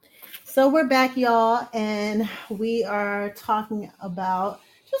 So we're back, y'all, and we are talking about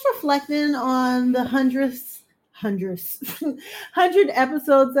just reflecting on the 100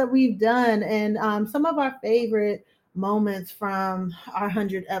 episodes that we've done, and some of our favorite moments from our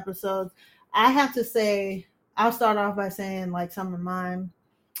 100 episodes. I have to say, I'll start off by saying, like, some of mine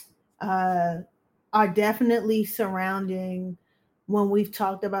are definitely surrounding when we've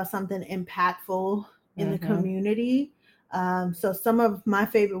talked about something impactful in the community. So some of my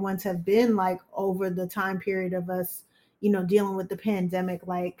favorite ones have been like over the time period of us, dealing with the pandemic,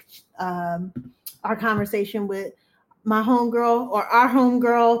 like our conversation with my homegirl or our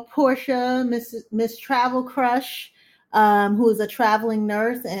homegirl, Portia, Miss Travel Crush, who is a traveling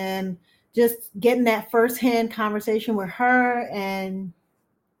nurse, and just getting that firsthand conversation with her, and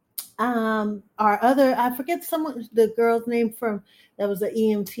our other, I forget the girl's name that was an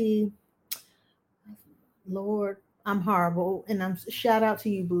EMT. Lord, I'm horrible, and I'm shout out to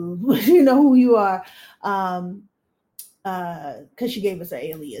you, boo. You know who you are, because she gave us an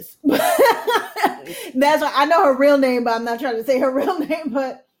alias. That's why I know her real name, but I'm not trying to say her real name.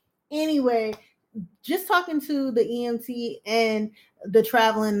 But anyway, just talking to the EMT and the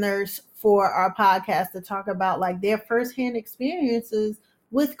traveling nurse for our podcast to talk about like their firsthand experiences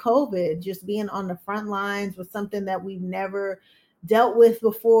with COVID, just being on the front lines with something that we've never dealt with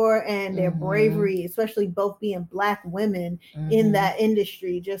before, and their bravery, especially both being Black women in that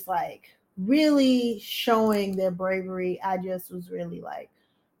industry, just like really showing their bravery. I just was really like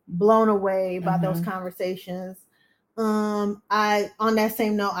blown away by those conversations. On that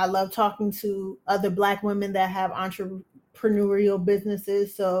same note, I love talking to other Black women that have entrepreneurial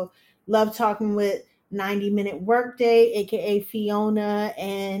businesses. So love talking with 90-Minute Workday, aka Fiona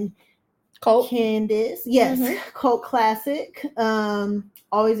and Colt. Candace. Yes, Colt Classic.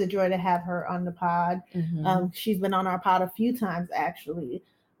 Always a joy to have her on the pod. She's been on our pod a few times actually.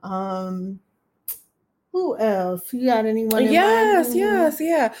 Who else? You got anyone in Yes, mind?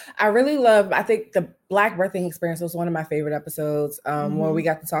 yeah. I really love, I think the Black birthing experience was one of my favorite episodes, where we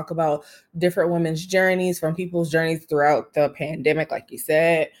got to talk about different women's journeys, from people's journeys throughout the pandemic, like you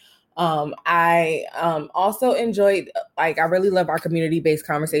said. I also enjoyed, I really love our community-based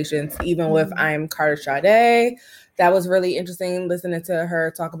conversations, even with I'm Carter Sade. That was really interesting listening to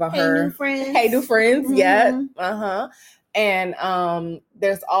her talk about her new friends. Hey, new friends. Yeah. And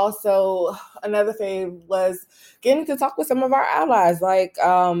there's also another thing was getting to talk with some of our allies, like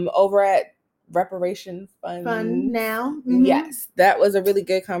over at Reparation Fund Now. Yes, that was a really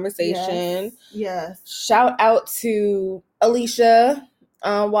good conversation. Yes. Shout out to Alicia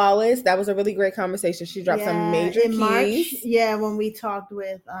Wallace. That was a really great conversation. She dropped some major keys. March, when we talked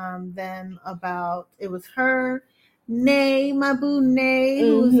with them about, it was her, Nay, my boo Nay,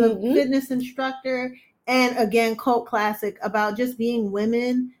 who's a fitness instructor, and again, cult classic, about just being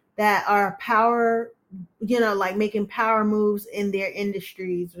women that are power, like making power moves in their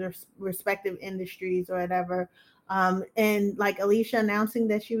industries, respective industries or whatever. And like Alicia announcing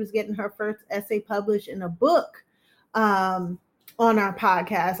that she was getting her first essay published in a book on our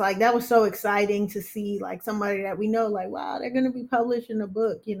podcast. Like, that was so exciting to see, like, somebody that we know, like, wow, they're going to be published in a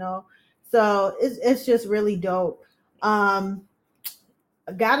book, so it's just really dope. I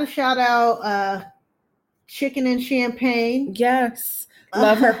gotta shout out Chicken and Champagne. Yes,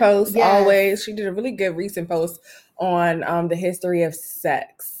 love her post. Always. She did a really good recent post on the history of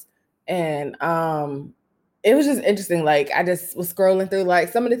sex, and it was just interesting. Like, I just was scrolling through like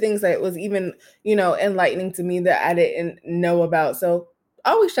some of the things that was even, enlightening to me that I didn't know about. So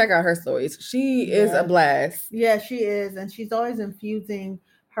always check out her stories. She is a blast. Yeah, she is. And she's always infusing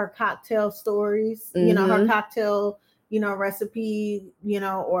her cocktail stories, her cocktail, recipe,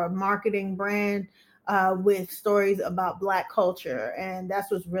 or marketing brand with stories about Black culture. And that's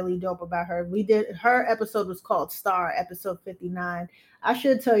what's really dope about her. Her episode was called Star, episode 59. I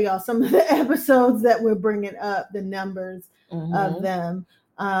should tell y'all some of the episodes that we're bringing up, the numbers of them.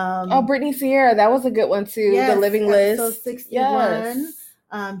 Brittany Sierra, that was a good one too. Yes, the Living List. Episode 61.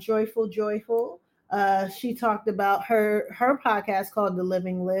 Yes. Joyful. She talked about her podcast called The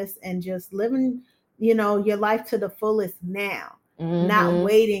Living List, and just living, your life to the fullest now, not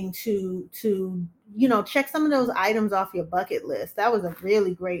waiting to check some of those items off your bucket list. That was a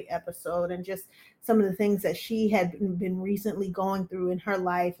really great episode, and just some of the things that she had been recently going through in her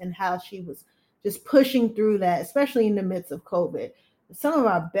life, and how she was just pushing through that, especially in the midst of COVID. Some of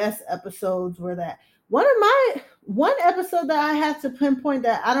our best episodes were that. One episode that I have to pinpoint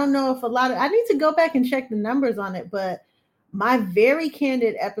that I don't know if I need to go back and check the numbers on it, but my very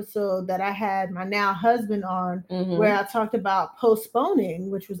candid episode that I had my now husband on, where I talked about postponing,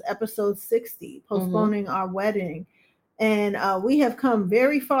 which was episode 60, postponing our wedding. And we have come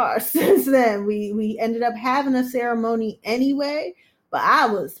very far since then. We ended up having a ceremony anyway, but I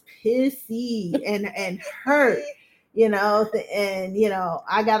was pissy and hurt.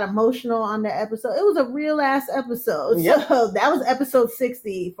 I got emotional on the episode. It was a real ass episode. Yep. So that was episode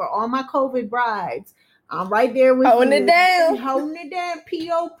 60 for all my COVID brides. I'm right there with holding you. It down. Holding it down,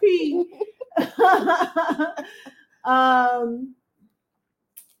 POP.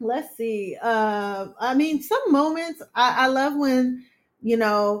 Let's see. Some moments I love when,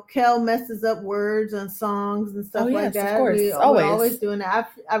 Kel messes up words on songs and stuff like that. Of course. We're always doing that.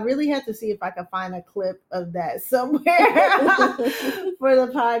 I really had to see if I could find a clip of that somewhere for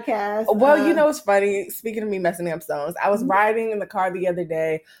the podcast. Well, it's funny. Speaking of me messing up songs, I was riding in the car the other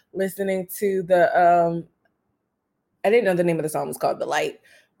day listening to the I didn't know the name of the song was called The Light.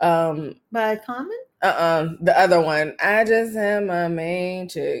 By Common? The other one. I just had my main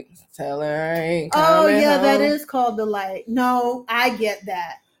chick. Tell her I ain't coming home. That is called The Light. No, I get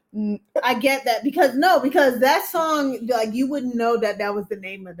that. because that song, like, you wouldn't know that was the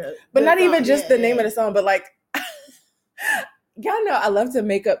name of the. But not song. even just the name of the song, but like, y'all know I love to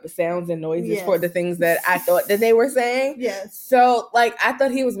make up sounds and noises for the things that I thought that they were saying. Yes. So like, I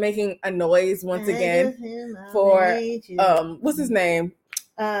thought he was making a noise once again for what's his name?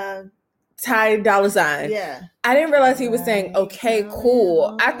 Ty Dolla $ign. Yeah. I didn't realize he was saying okay,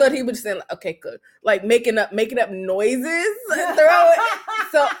 cool. I thought he was just saying okay, good. Like making up noises throughout it.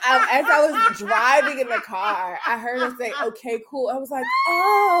 So as I was driving in the car, I heard him say okay, cool. I was like,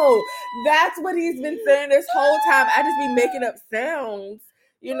 oh, that's what he's been saying this whole time. I just be making up sounds,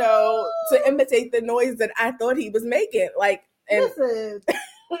 to imitate the noise that I thought he was making. Like, and listen,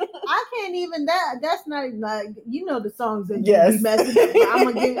 I can't even that's not even like, the songs that you be messing up.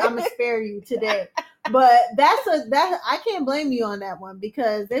 I'm gonna spare you today. But I can't blame you on that one,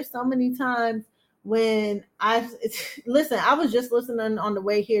 because there's so many times when I listen, I was just listening on the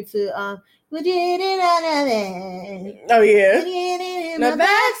way here to would you hit it oh yeah, would you hit it in the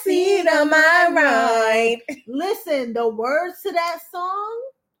backseat of my ride. Listen, the words to that song,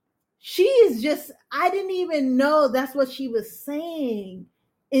 she is just, I didn't even know that's what she was saying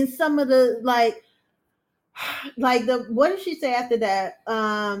in some of the like the, what did she say after that?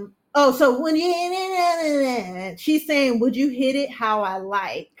 So when you, she's saying, would you hit it how I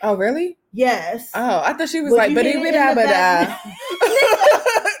like? Oh, really? Yes. Oh, I thought she was like, but this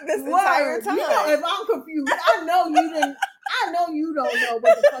entire time. You know, if I'm confused, I know you don't know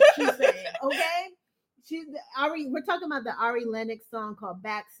what the fuck she's saying. Okay, we're talking about the Ari Lennox song called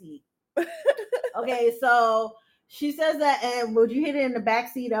Backseat. Okay, so she says that, and would you hit it in the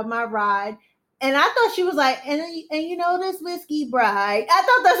backseat of my ride? And I thought she was like, and you know this whiskey bride. I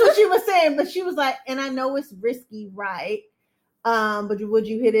thought that's what she was saying, but she was like, and I know it's risky, right? But would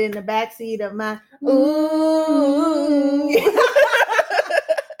you hit it in the backseat of my ooh?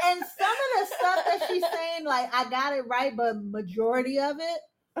 And some of the stuff that she's saying, like I got it right, but majority of it,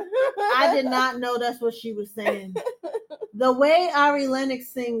 I did not know that's what she was saying. The way Ari Lennox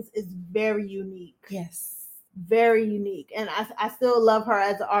sings is very unique. Yes. Very unique, and I still love her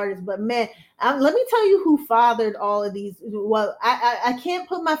as an artist. But man, let me tell you who fathered all of these. Well, I can't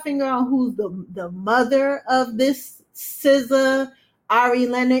put my finger on who's the mother of this SZA Ari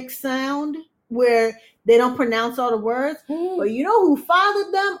Lennox sound, where they don't pronounce all the words. But you know who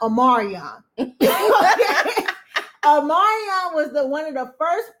fathered them? Omarion. Omarion was one of the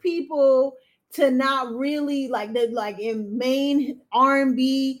first people to not really like in main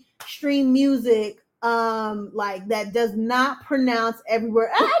R&B stream music. Like that does not pronounce every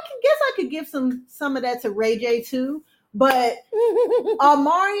word. I could give some of that to Ray J too, but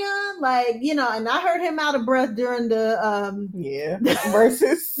Omarion, like, you know, and I heard him out of breath during the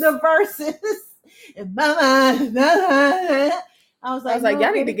verses. The verses. I was like,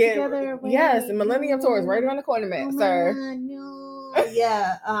 y'all need to get together. Yes, the Millennium Tour is right around the corner, man, sir. No.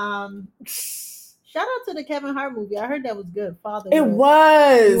 Yeah. Shout out to the Kevin Hart movie. I heard that was good. Fatherhood. It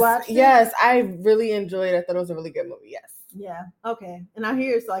was. You watched it? Yes, I really enjoyed it. I thought it was a really good movie. Yes. Yeah. Okay. And I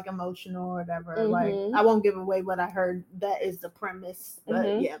hear it's like emotional or whatever. Mm-hmm. Like I won't give away what I heard. That is the premise.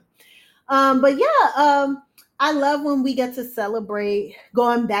 But yeah. I love when we get to celebrate.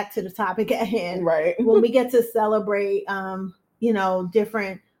 Going back to the topic at hand. Right. When we get to celebrate, you know,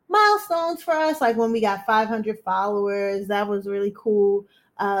 different milestones for us. Like when we got 500 followers, that was really cool.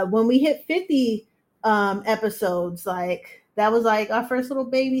 When we hit 50 episodes, like that was like our first little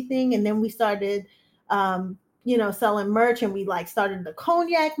baby thing, and then we started you know, selling merch, and we like started the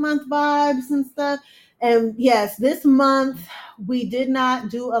cognac month vibes and stuff. And yes, this month we did not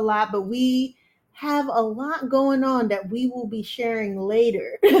do a lot, but we have a lot going on that we will be sharing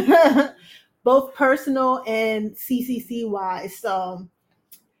later, both personal and CCC wise. So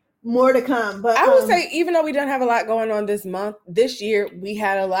more to come. But I would say, even though we don't have a lot going on this year, we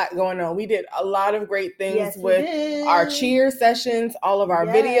had a lot going on. We did a lot of great things with our cheer sessions, all of our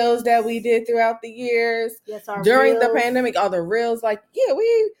videos that we did throughout the years. Yes, during the pandemic, all the reels, like, yeah,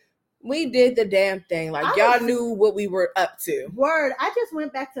 we did the damn thing. Like, y'all knew what we were up to. Word. I just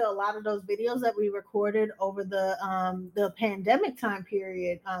went back to a lot of those videos that we recorded over the pandemic time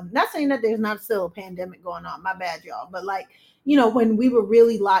period. Not saying that there's not still a pandemic going on. My bad, y'all. But like, you know, when we were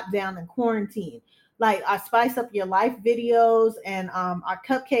really locked down in quarantine, like our Spice Up Your Life videos and our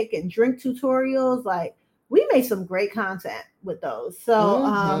cupcake and drink tutorials, like we made some great content with those.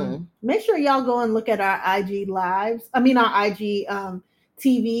 So make sure y'all go and look at our IG lives. I mean, our IG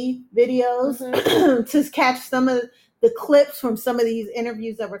TV videos to catch some of the clips from some of these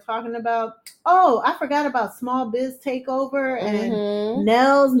interviews that we're talking about. Oh, I forgot about Small Biz Takeover and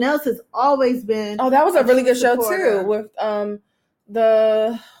Nels. Nels has always been. Oh, that was a really good supporter. Show too. With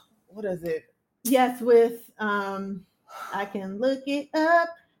what is it? Yes, with I can look it up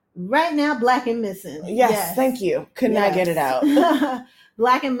right now. Black and Missing. Yes. Thank you. Could not get it out.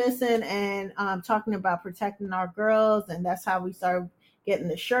 Black and Missing, and talking about protecting our girls, and that's how we started getting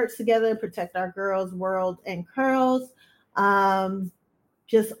the shirts together, Protect Our Girls, World and Curls.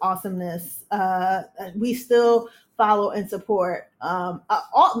 Just awesomeness. We still follow and support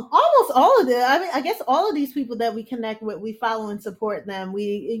almost all of them. I mean, I guess all of these people that we connect with, we follow and support them.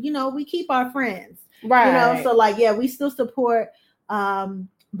 We keep our friends. Right. You know, so like, yeah, we still support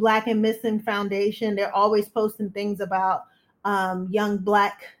Black and Missing Foundation. They're always posting things about young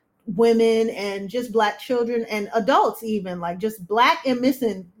Black women and just Black children and adults, even like just Black and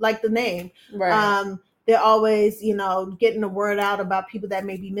Missing, like the name. Right. They're always, you know, getting the word out about people that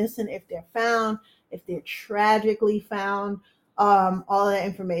may be missing, if they're found, if they're tragically found, all that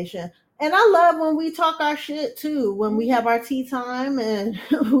information. And I love when we talk our shit too, when we have our tea time and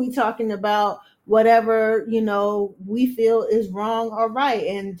we talking about whatever, we feel is wrong or right.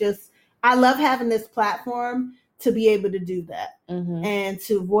 And just, I love having this platform to be able to do that and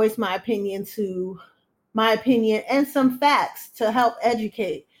to voice my opinion and some facts to help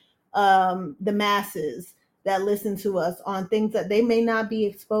educate the masses that listen to us on things that they may not be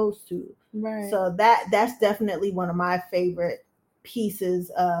exposed to. Right. So that's definitely one of my favorite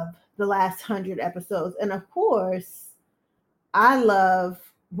pieces of the last 100 episodes. And of course, I love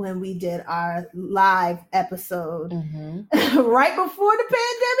when we did our live episode right before the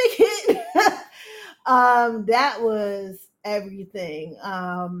pandemic hit. That was everything.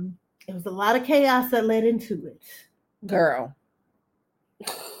 It was a lot of chaos that led into it. Girl.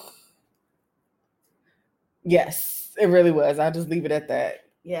 Yes, it really was. I'll just leave it at that.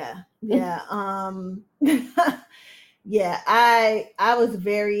 Yeah. Yeah. Yeah, I was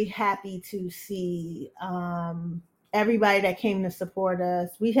very happy to see everybody that came to support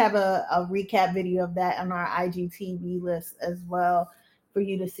us. We have a recap video of that on our IGTV list as well for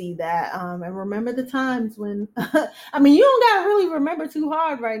you to see that. And remember the times when, I mean, you don't got to really remember too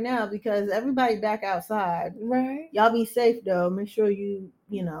hard right now because everybody back outside. Right. Y'all be safe though. Make sure you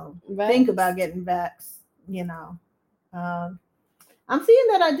think about getting vaxxed, I'm seeing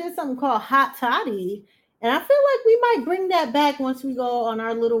that I did something called Hot Toddy. And I feel like we might bring that back once we go on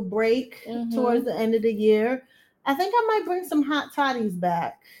our little break towards the end of the year. I think I might bring some hot toddies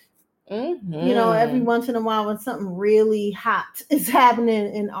back. Every once in a while when something really hot is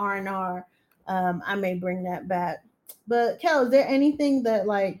happening in R&R, I may bring that back. But Kel, is there anything that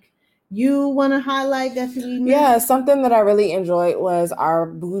you want to highlight that we missed? Yeah, something that I really enjoyed was our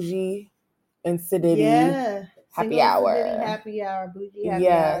bougie incidentally. Yeah. Happy hour. Happy hour, bougie happy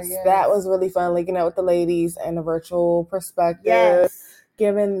hour. Yes, that was really fun. Linking out with the ladies and a virtual perspective. Yes.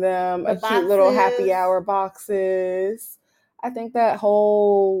 Giving them a cute little happy hour boxes. I think it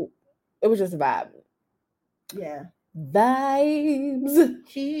was just a vibe. Yeah. Vibes.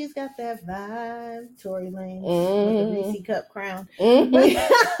 She's got that vibe. Tory Lanez with the Reese Cup crown. I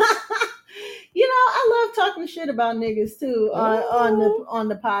love talking shit about niggas too on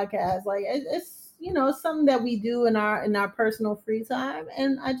the podcast. Like it's something that we do in our personal free time,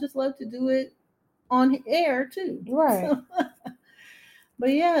 and I just love to do it on air too. Right.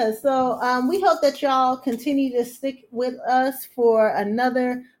 But yeah, so we hope that y'all continue to stick with us for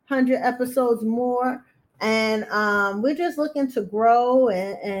another 100 episodes more. And we're just looking to grow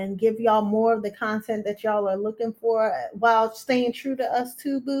and give y'all more of the content that y'all are looking for while staying true to us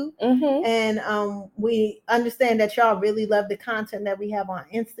too, boo. And we understand that y'all really love the content that we have on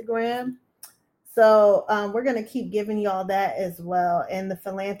Instagram. So we're going to keep giving y'all that as well. And the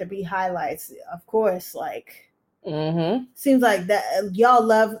philanthropy highlights, of course, seems like that y'all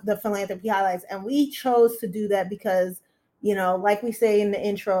love the philanthropy highlights. And we chose to do that because, like we say in the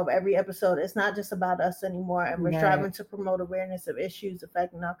intro of every episode, it's not just about us anymore. And we're striving to promote awareness of issues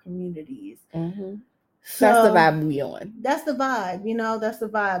affecting our communities. So that's the vibe we on. That's the vibe, that's the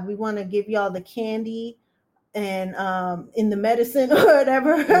vibe. We want to give y'all the candy and in the medicine or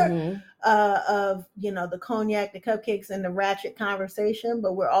whatever of the cognac, the cupcakes, and the ratchet conversation,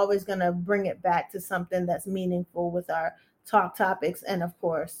 but we're always going to bring it back to something that's meaningful with our talk topics and of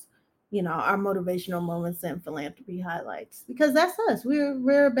course our motivational moments and philanthropy highlights, because that's us.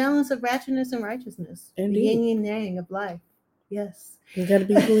 We're a balance of ratchetness and righteousness. Indeed. The yin and yang of life. Yes, you gotta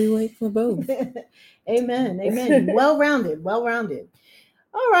be fully awake for both. Amen. well-rounded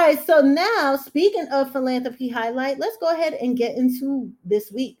All right, so now, speaking of philanthropy highlight, let's go ahead and get into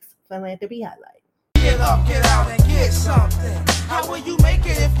this week's philanthropy highlight. Get up, get out, and get something. How will you make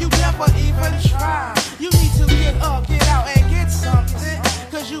it if you never even try? You need to get up, get out, and get something.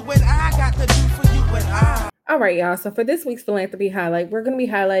 Because you and I got to do for you and I. All right, y'all. So for this week's philanthropy highlight, we're going to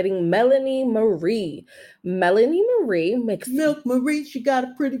be highlighting Melanie Marie. Melanie Marie makes... Milk Marie, she got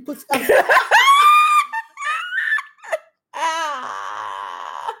a pretty pussy.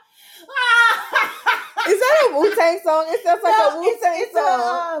 Is that a Wu-Tang song? It sounds like a Wu-Tang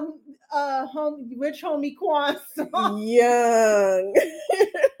song. It's Rich Homie Quan song. Young.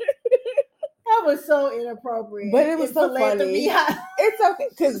 That was so inappropriate. But it was so funny. It's okay,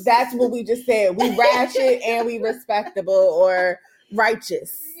 because that's what we just said. We ratchet and we respectable or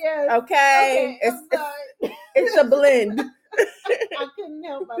righteous. Yes. Okay? It's a blend. I couldn't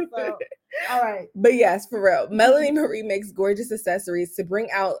help myself. All right. But yes, for real. Melanie Marie makes gorgeous accessories to bring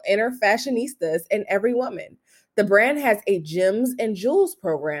out inner fashionistas in every woman. The brand has a Gems and Jewels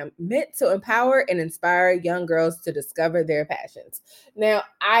program meant to empower and inspire young girls to discover their passions. Now,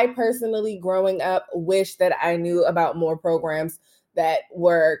 I personally, growing up, wish that I knew about more programs that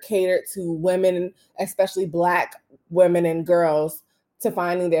were catered to women, especially Black women and girls, to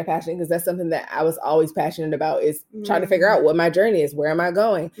finding their passion, because that's something that I was always passionate about, is trying to figure out what my journey is, where am I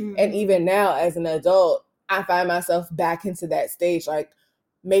going? And even now as an adult, I find myself back into that stage, like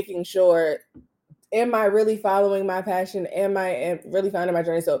making sure, am I really following my passion? Am I really finding my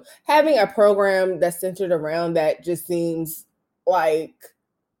journey? So having a program that's centered around that just seems like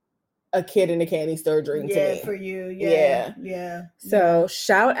a kid in a candy store dream to me. For you. Yeah. So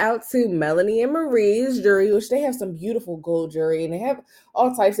shout out to Melanie and Marie's jewelry, which they have some beautiful gold jewelry, and they have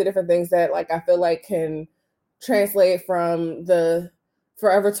all types of different things that like I feel like can translate from the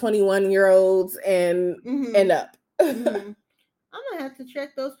forever 21-year-olds and up. I'm gonna have to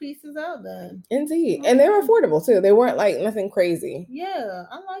check those pieces out then. Indeed. And they were affordable too. They weren't like nothing crazy. Yeah,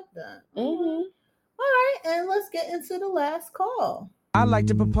 I like that. All right, and let's get into the last call. I'd like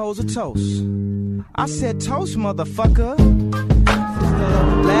to propose a toast. I said toast, motherfucker.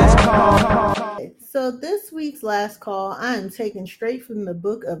 Last call. So this week's last call, I am taking straight from the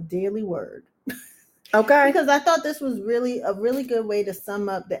book of Daily Word. Okay. Because I thought this was really a really good way to sum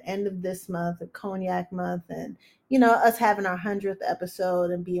up the end of this month, the Cognac month, and us having our 100th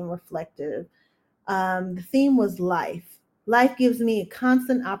episode and being reflective. The theme was life. Life gives me a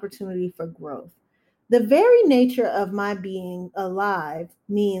constant opportunity for growth. The very nature of my being alive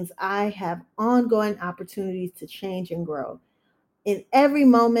means I have ongoing opportunities to change and grow. In every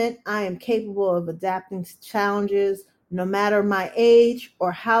moment, I am capable of adapting to challenges, no matter my age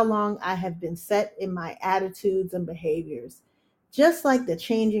or how long I have been set in my attitudes and behaviors. Just like the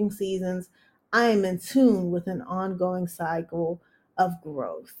changing seasons, I am in tune with an ongoing cycle of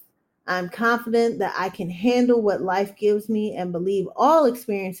growth. I'm confident that I can handle what life gives me and believe all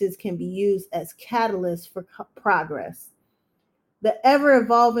experiences can be used as catalysts for progress. The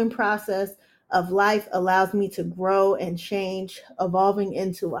ever-evolving process of life allows me to grow and change, evolving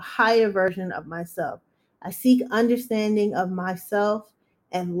into a higher version of myself. I seek understanding of myself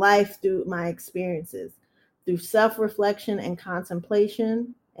and life through my experiences, through self-reflection and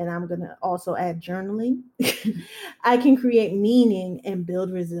contemplation, and I'm going to also add journaling. I can create meaning and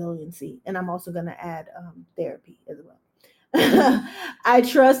build resiliency. And I'm also going to add therapy as well. I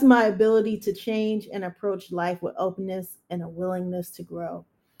trust my ability to change and approach life with openness and a willingness to grow.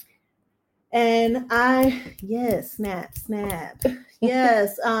 And snap.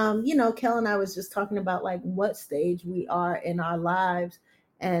 Yes. Kel and I was just talking about like what stage we are in our lives.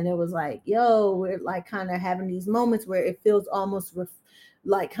 And it was like, we're like kind of having these moments where it feels almost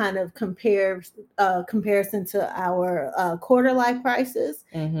like kind of comparison to our quarter life crisis.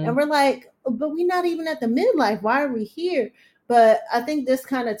 And we're like, but we're not even at the midlife. Why are we here? But I think this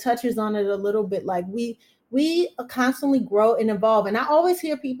kind of touches on it a little bit. Like we constantly grow and evolve. And I always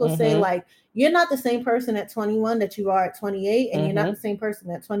hear people say like, you're not the same person at 21 that you are at 28. And you're not the same person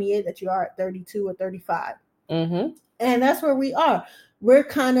at 28 that you are at 32 or 35. And that's where we are. We're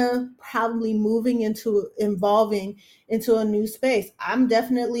kind of probably evolving into a new space. I'm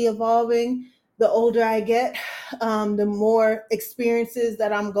definitely evolving. The older I get, the more experiences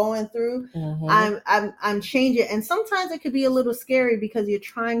that I'm going through. I'm changing. And sometimes it could be a little scary because you're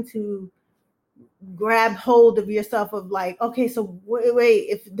trying to grab hold of yourself of like, okay, so wait,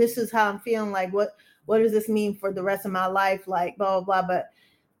 if this is how I'm feeling, like what does this mean for the rest of my life? Like blah, blah, blah. But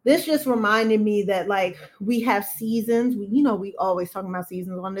this just reminded me that like we have seasons. We always talking about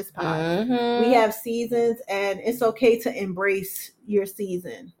seasons on this pod. We have seasons, and it's okay to embrace your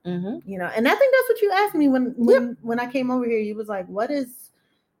season. And I think that's what you asked me when I came over here. You was like, what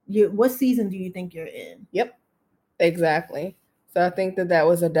season do you think you're in? Yep, exactly. So I think that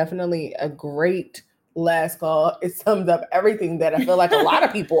was definitely a great last call. It sums up everything that I feel like a lot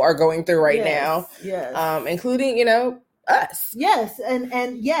of people are going through right now. Yes. Including, us. Yes.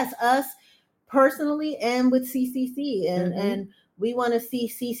 And yes, us personally and with CCC. And we want to see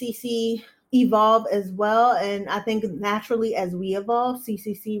CCC evolve as well. And I think naturally as we evolve,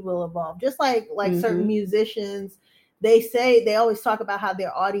 CCC will evolve. Just like certain musicians, they always talk about how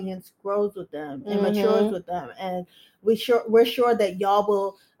their audience grows with them and matures with them. And we're sure that y'all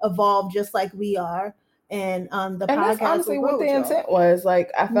will evolve just like we are. And the podcast that's honestly what the intent was.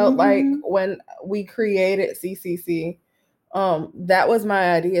 Like I felt like when we created CCC, that was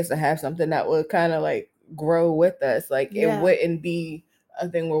my idea, is to have something that would kind of like grow with us. Like it wouldn't be a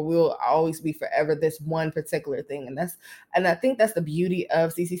thing where we'll always be forever this one particular thing. And I think that's the beauty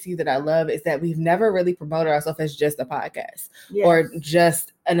of CCC that I love, is that we've never really promoted ourselves as just a podcast or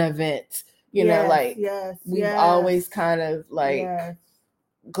just an event. We've always kind of like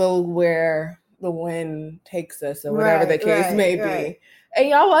go where the wind takes us or whatever the case may be. And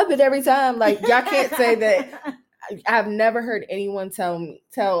y'all love it every time. Like y'all can't say that I've never heard anyone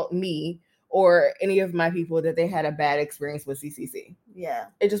tell me or any of my people that they had a bad experience with CCC. Yeah.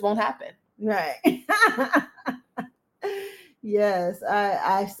 It just won't happen. Right. Yes,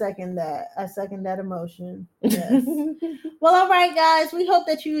 I second that. I second that emotion. Yes. Well, all right, guys. We hope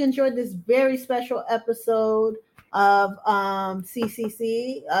that you enjoyed this very special episode of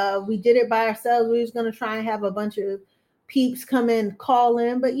CCC. We did it by ourselves. We was gonna try and have a bunch of peeps come in, call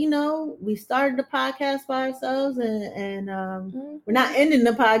in, but we started the podcast by ourselves, and we're not ending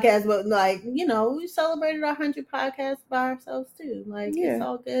the podcast, but we celebrated our 100 podcasts by ourselves too. It's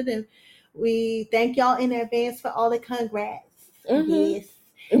all good, and we thank y'all in advance for all the congrats. Yes.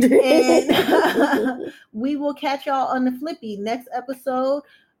 And we will catch y'all on the flippy. Next episode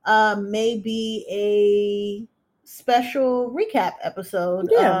may be a special recap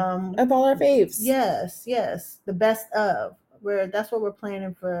episode. Of all our faves. Yes. The best of. That's what we're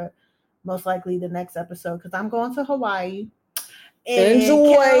planning for most likely the next episode, because I'm going to Hawaii. And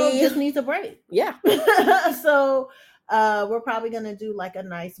enjoy. Carol just needs a break. Yeah. So we're probably going to do like a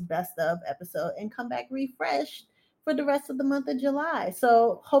nice best of episode and come back refreshed for the rest of the month of July.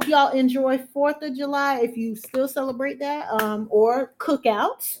 So hope y'all enjoy 4th of July if you still celebrate that, or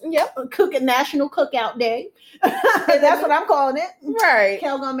cookouts. Yep. National Cookout Day. That's what I'm calling it. Right.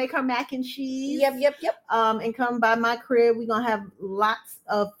 Kel gonna make her mac and cheese. Yep. And come by my crib. We're gonna have lots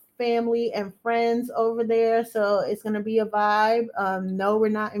of family and friends over there, so it's gonna be a vibe. No, we're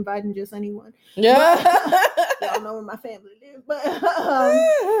not inviting just anyone. Yeah. Y'all know where my family lives, but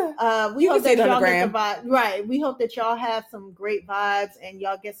we hope that y'all get the vibe. Right. We hope that y'all have some great vibes and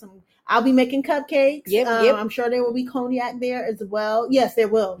y'all get some. I'll be making cupcakes. Yep. I'm sure there will be cognac there as well. Yes, there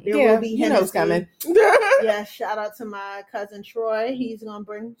will. There will be Hennessy coming. Yeah. Shout out to my cousin Troy. He's gonna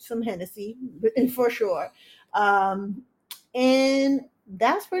bring some Hennessy for sure. And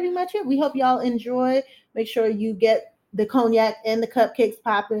that's pretty much it. We hope y'all enjoy. Make sure you get the cognac and the cupcakes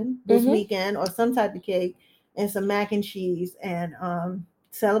popping this weekend, or some type of cake and some mac and cheese, and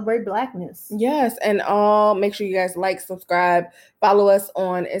celebrate Blackness. Yes, and make sure you guys like, subscribe, follow us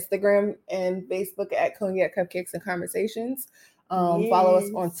on Instagram and Facebook at Cognac Cupcakes and Conversations. Follow us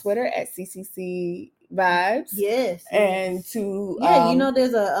on Twitter at CCC Vibes. Yes. And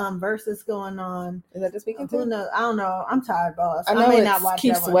there's a versus going on. Is that this weekend too? No, I don't know. I'm tired, boss. I may not watch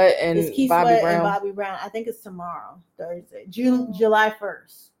Keith Sweat and Bobby Brown. And Bobby Brown. I think it's tomorrow, Thursday, July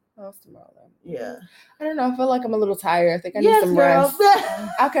 1st. Oh, it's tomorrow then. Yeah. I don't know. I feel like I'm a little tired. I think I need some rest.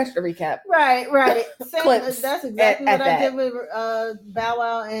 I'll catch the recap. Right. Clips. That's exactly what I did with Bow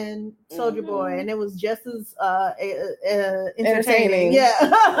Wow and Soulja Boy, and it was just as entertaining.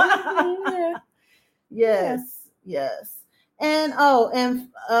 Yeah. Yes. And catch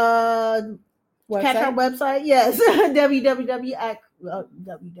our website. Yes. www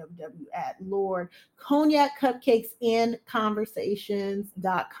at Lord Cognac Cupcakes and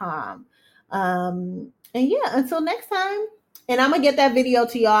Conversations.com. And until next time. And I'm gonna get that video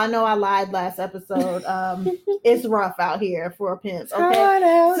to y'all. I know I lied last episode. It's rough out here for a pimp.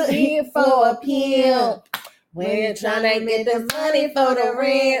 Okay, for a pimp. When you're trying to get the money for the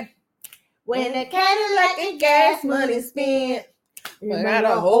rent. When the Cadillac and gas money spent. We got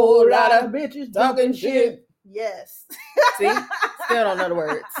a whole lot of bitches talking shit. Yes. See? Still don't know the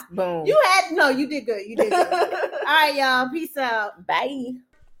words. Boom. You did good. All right, y'all. Peace out. Bye.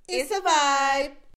 It's a vibe.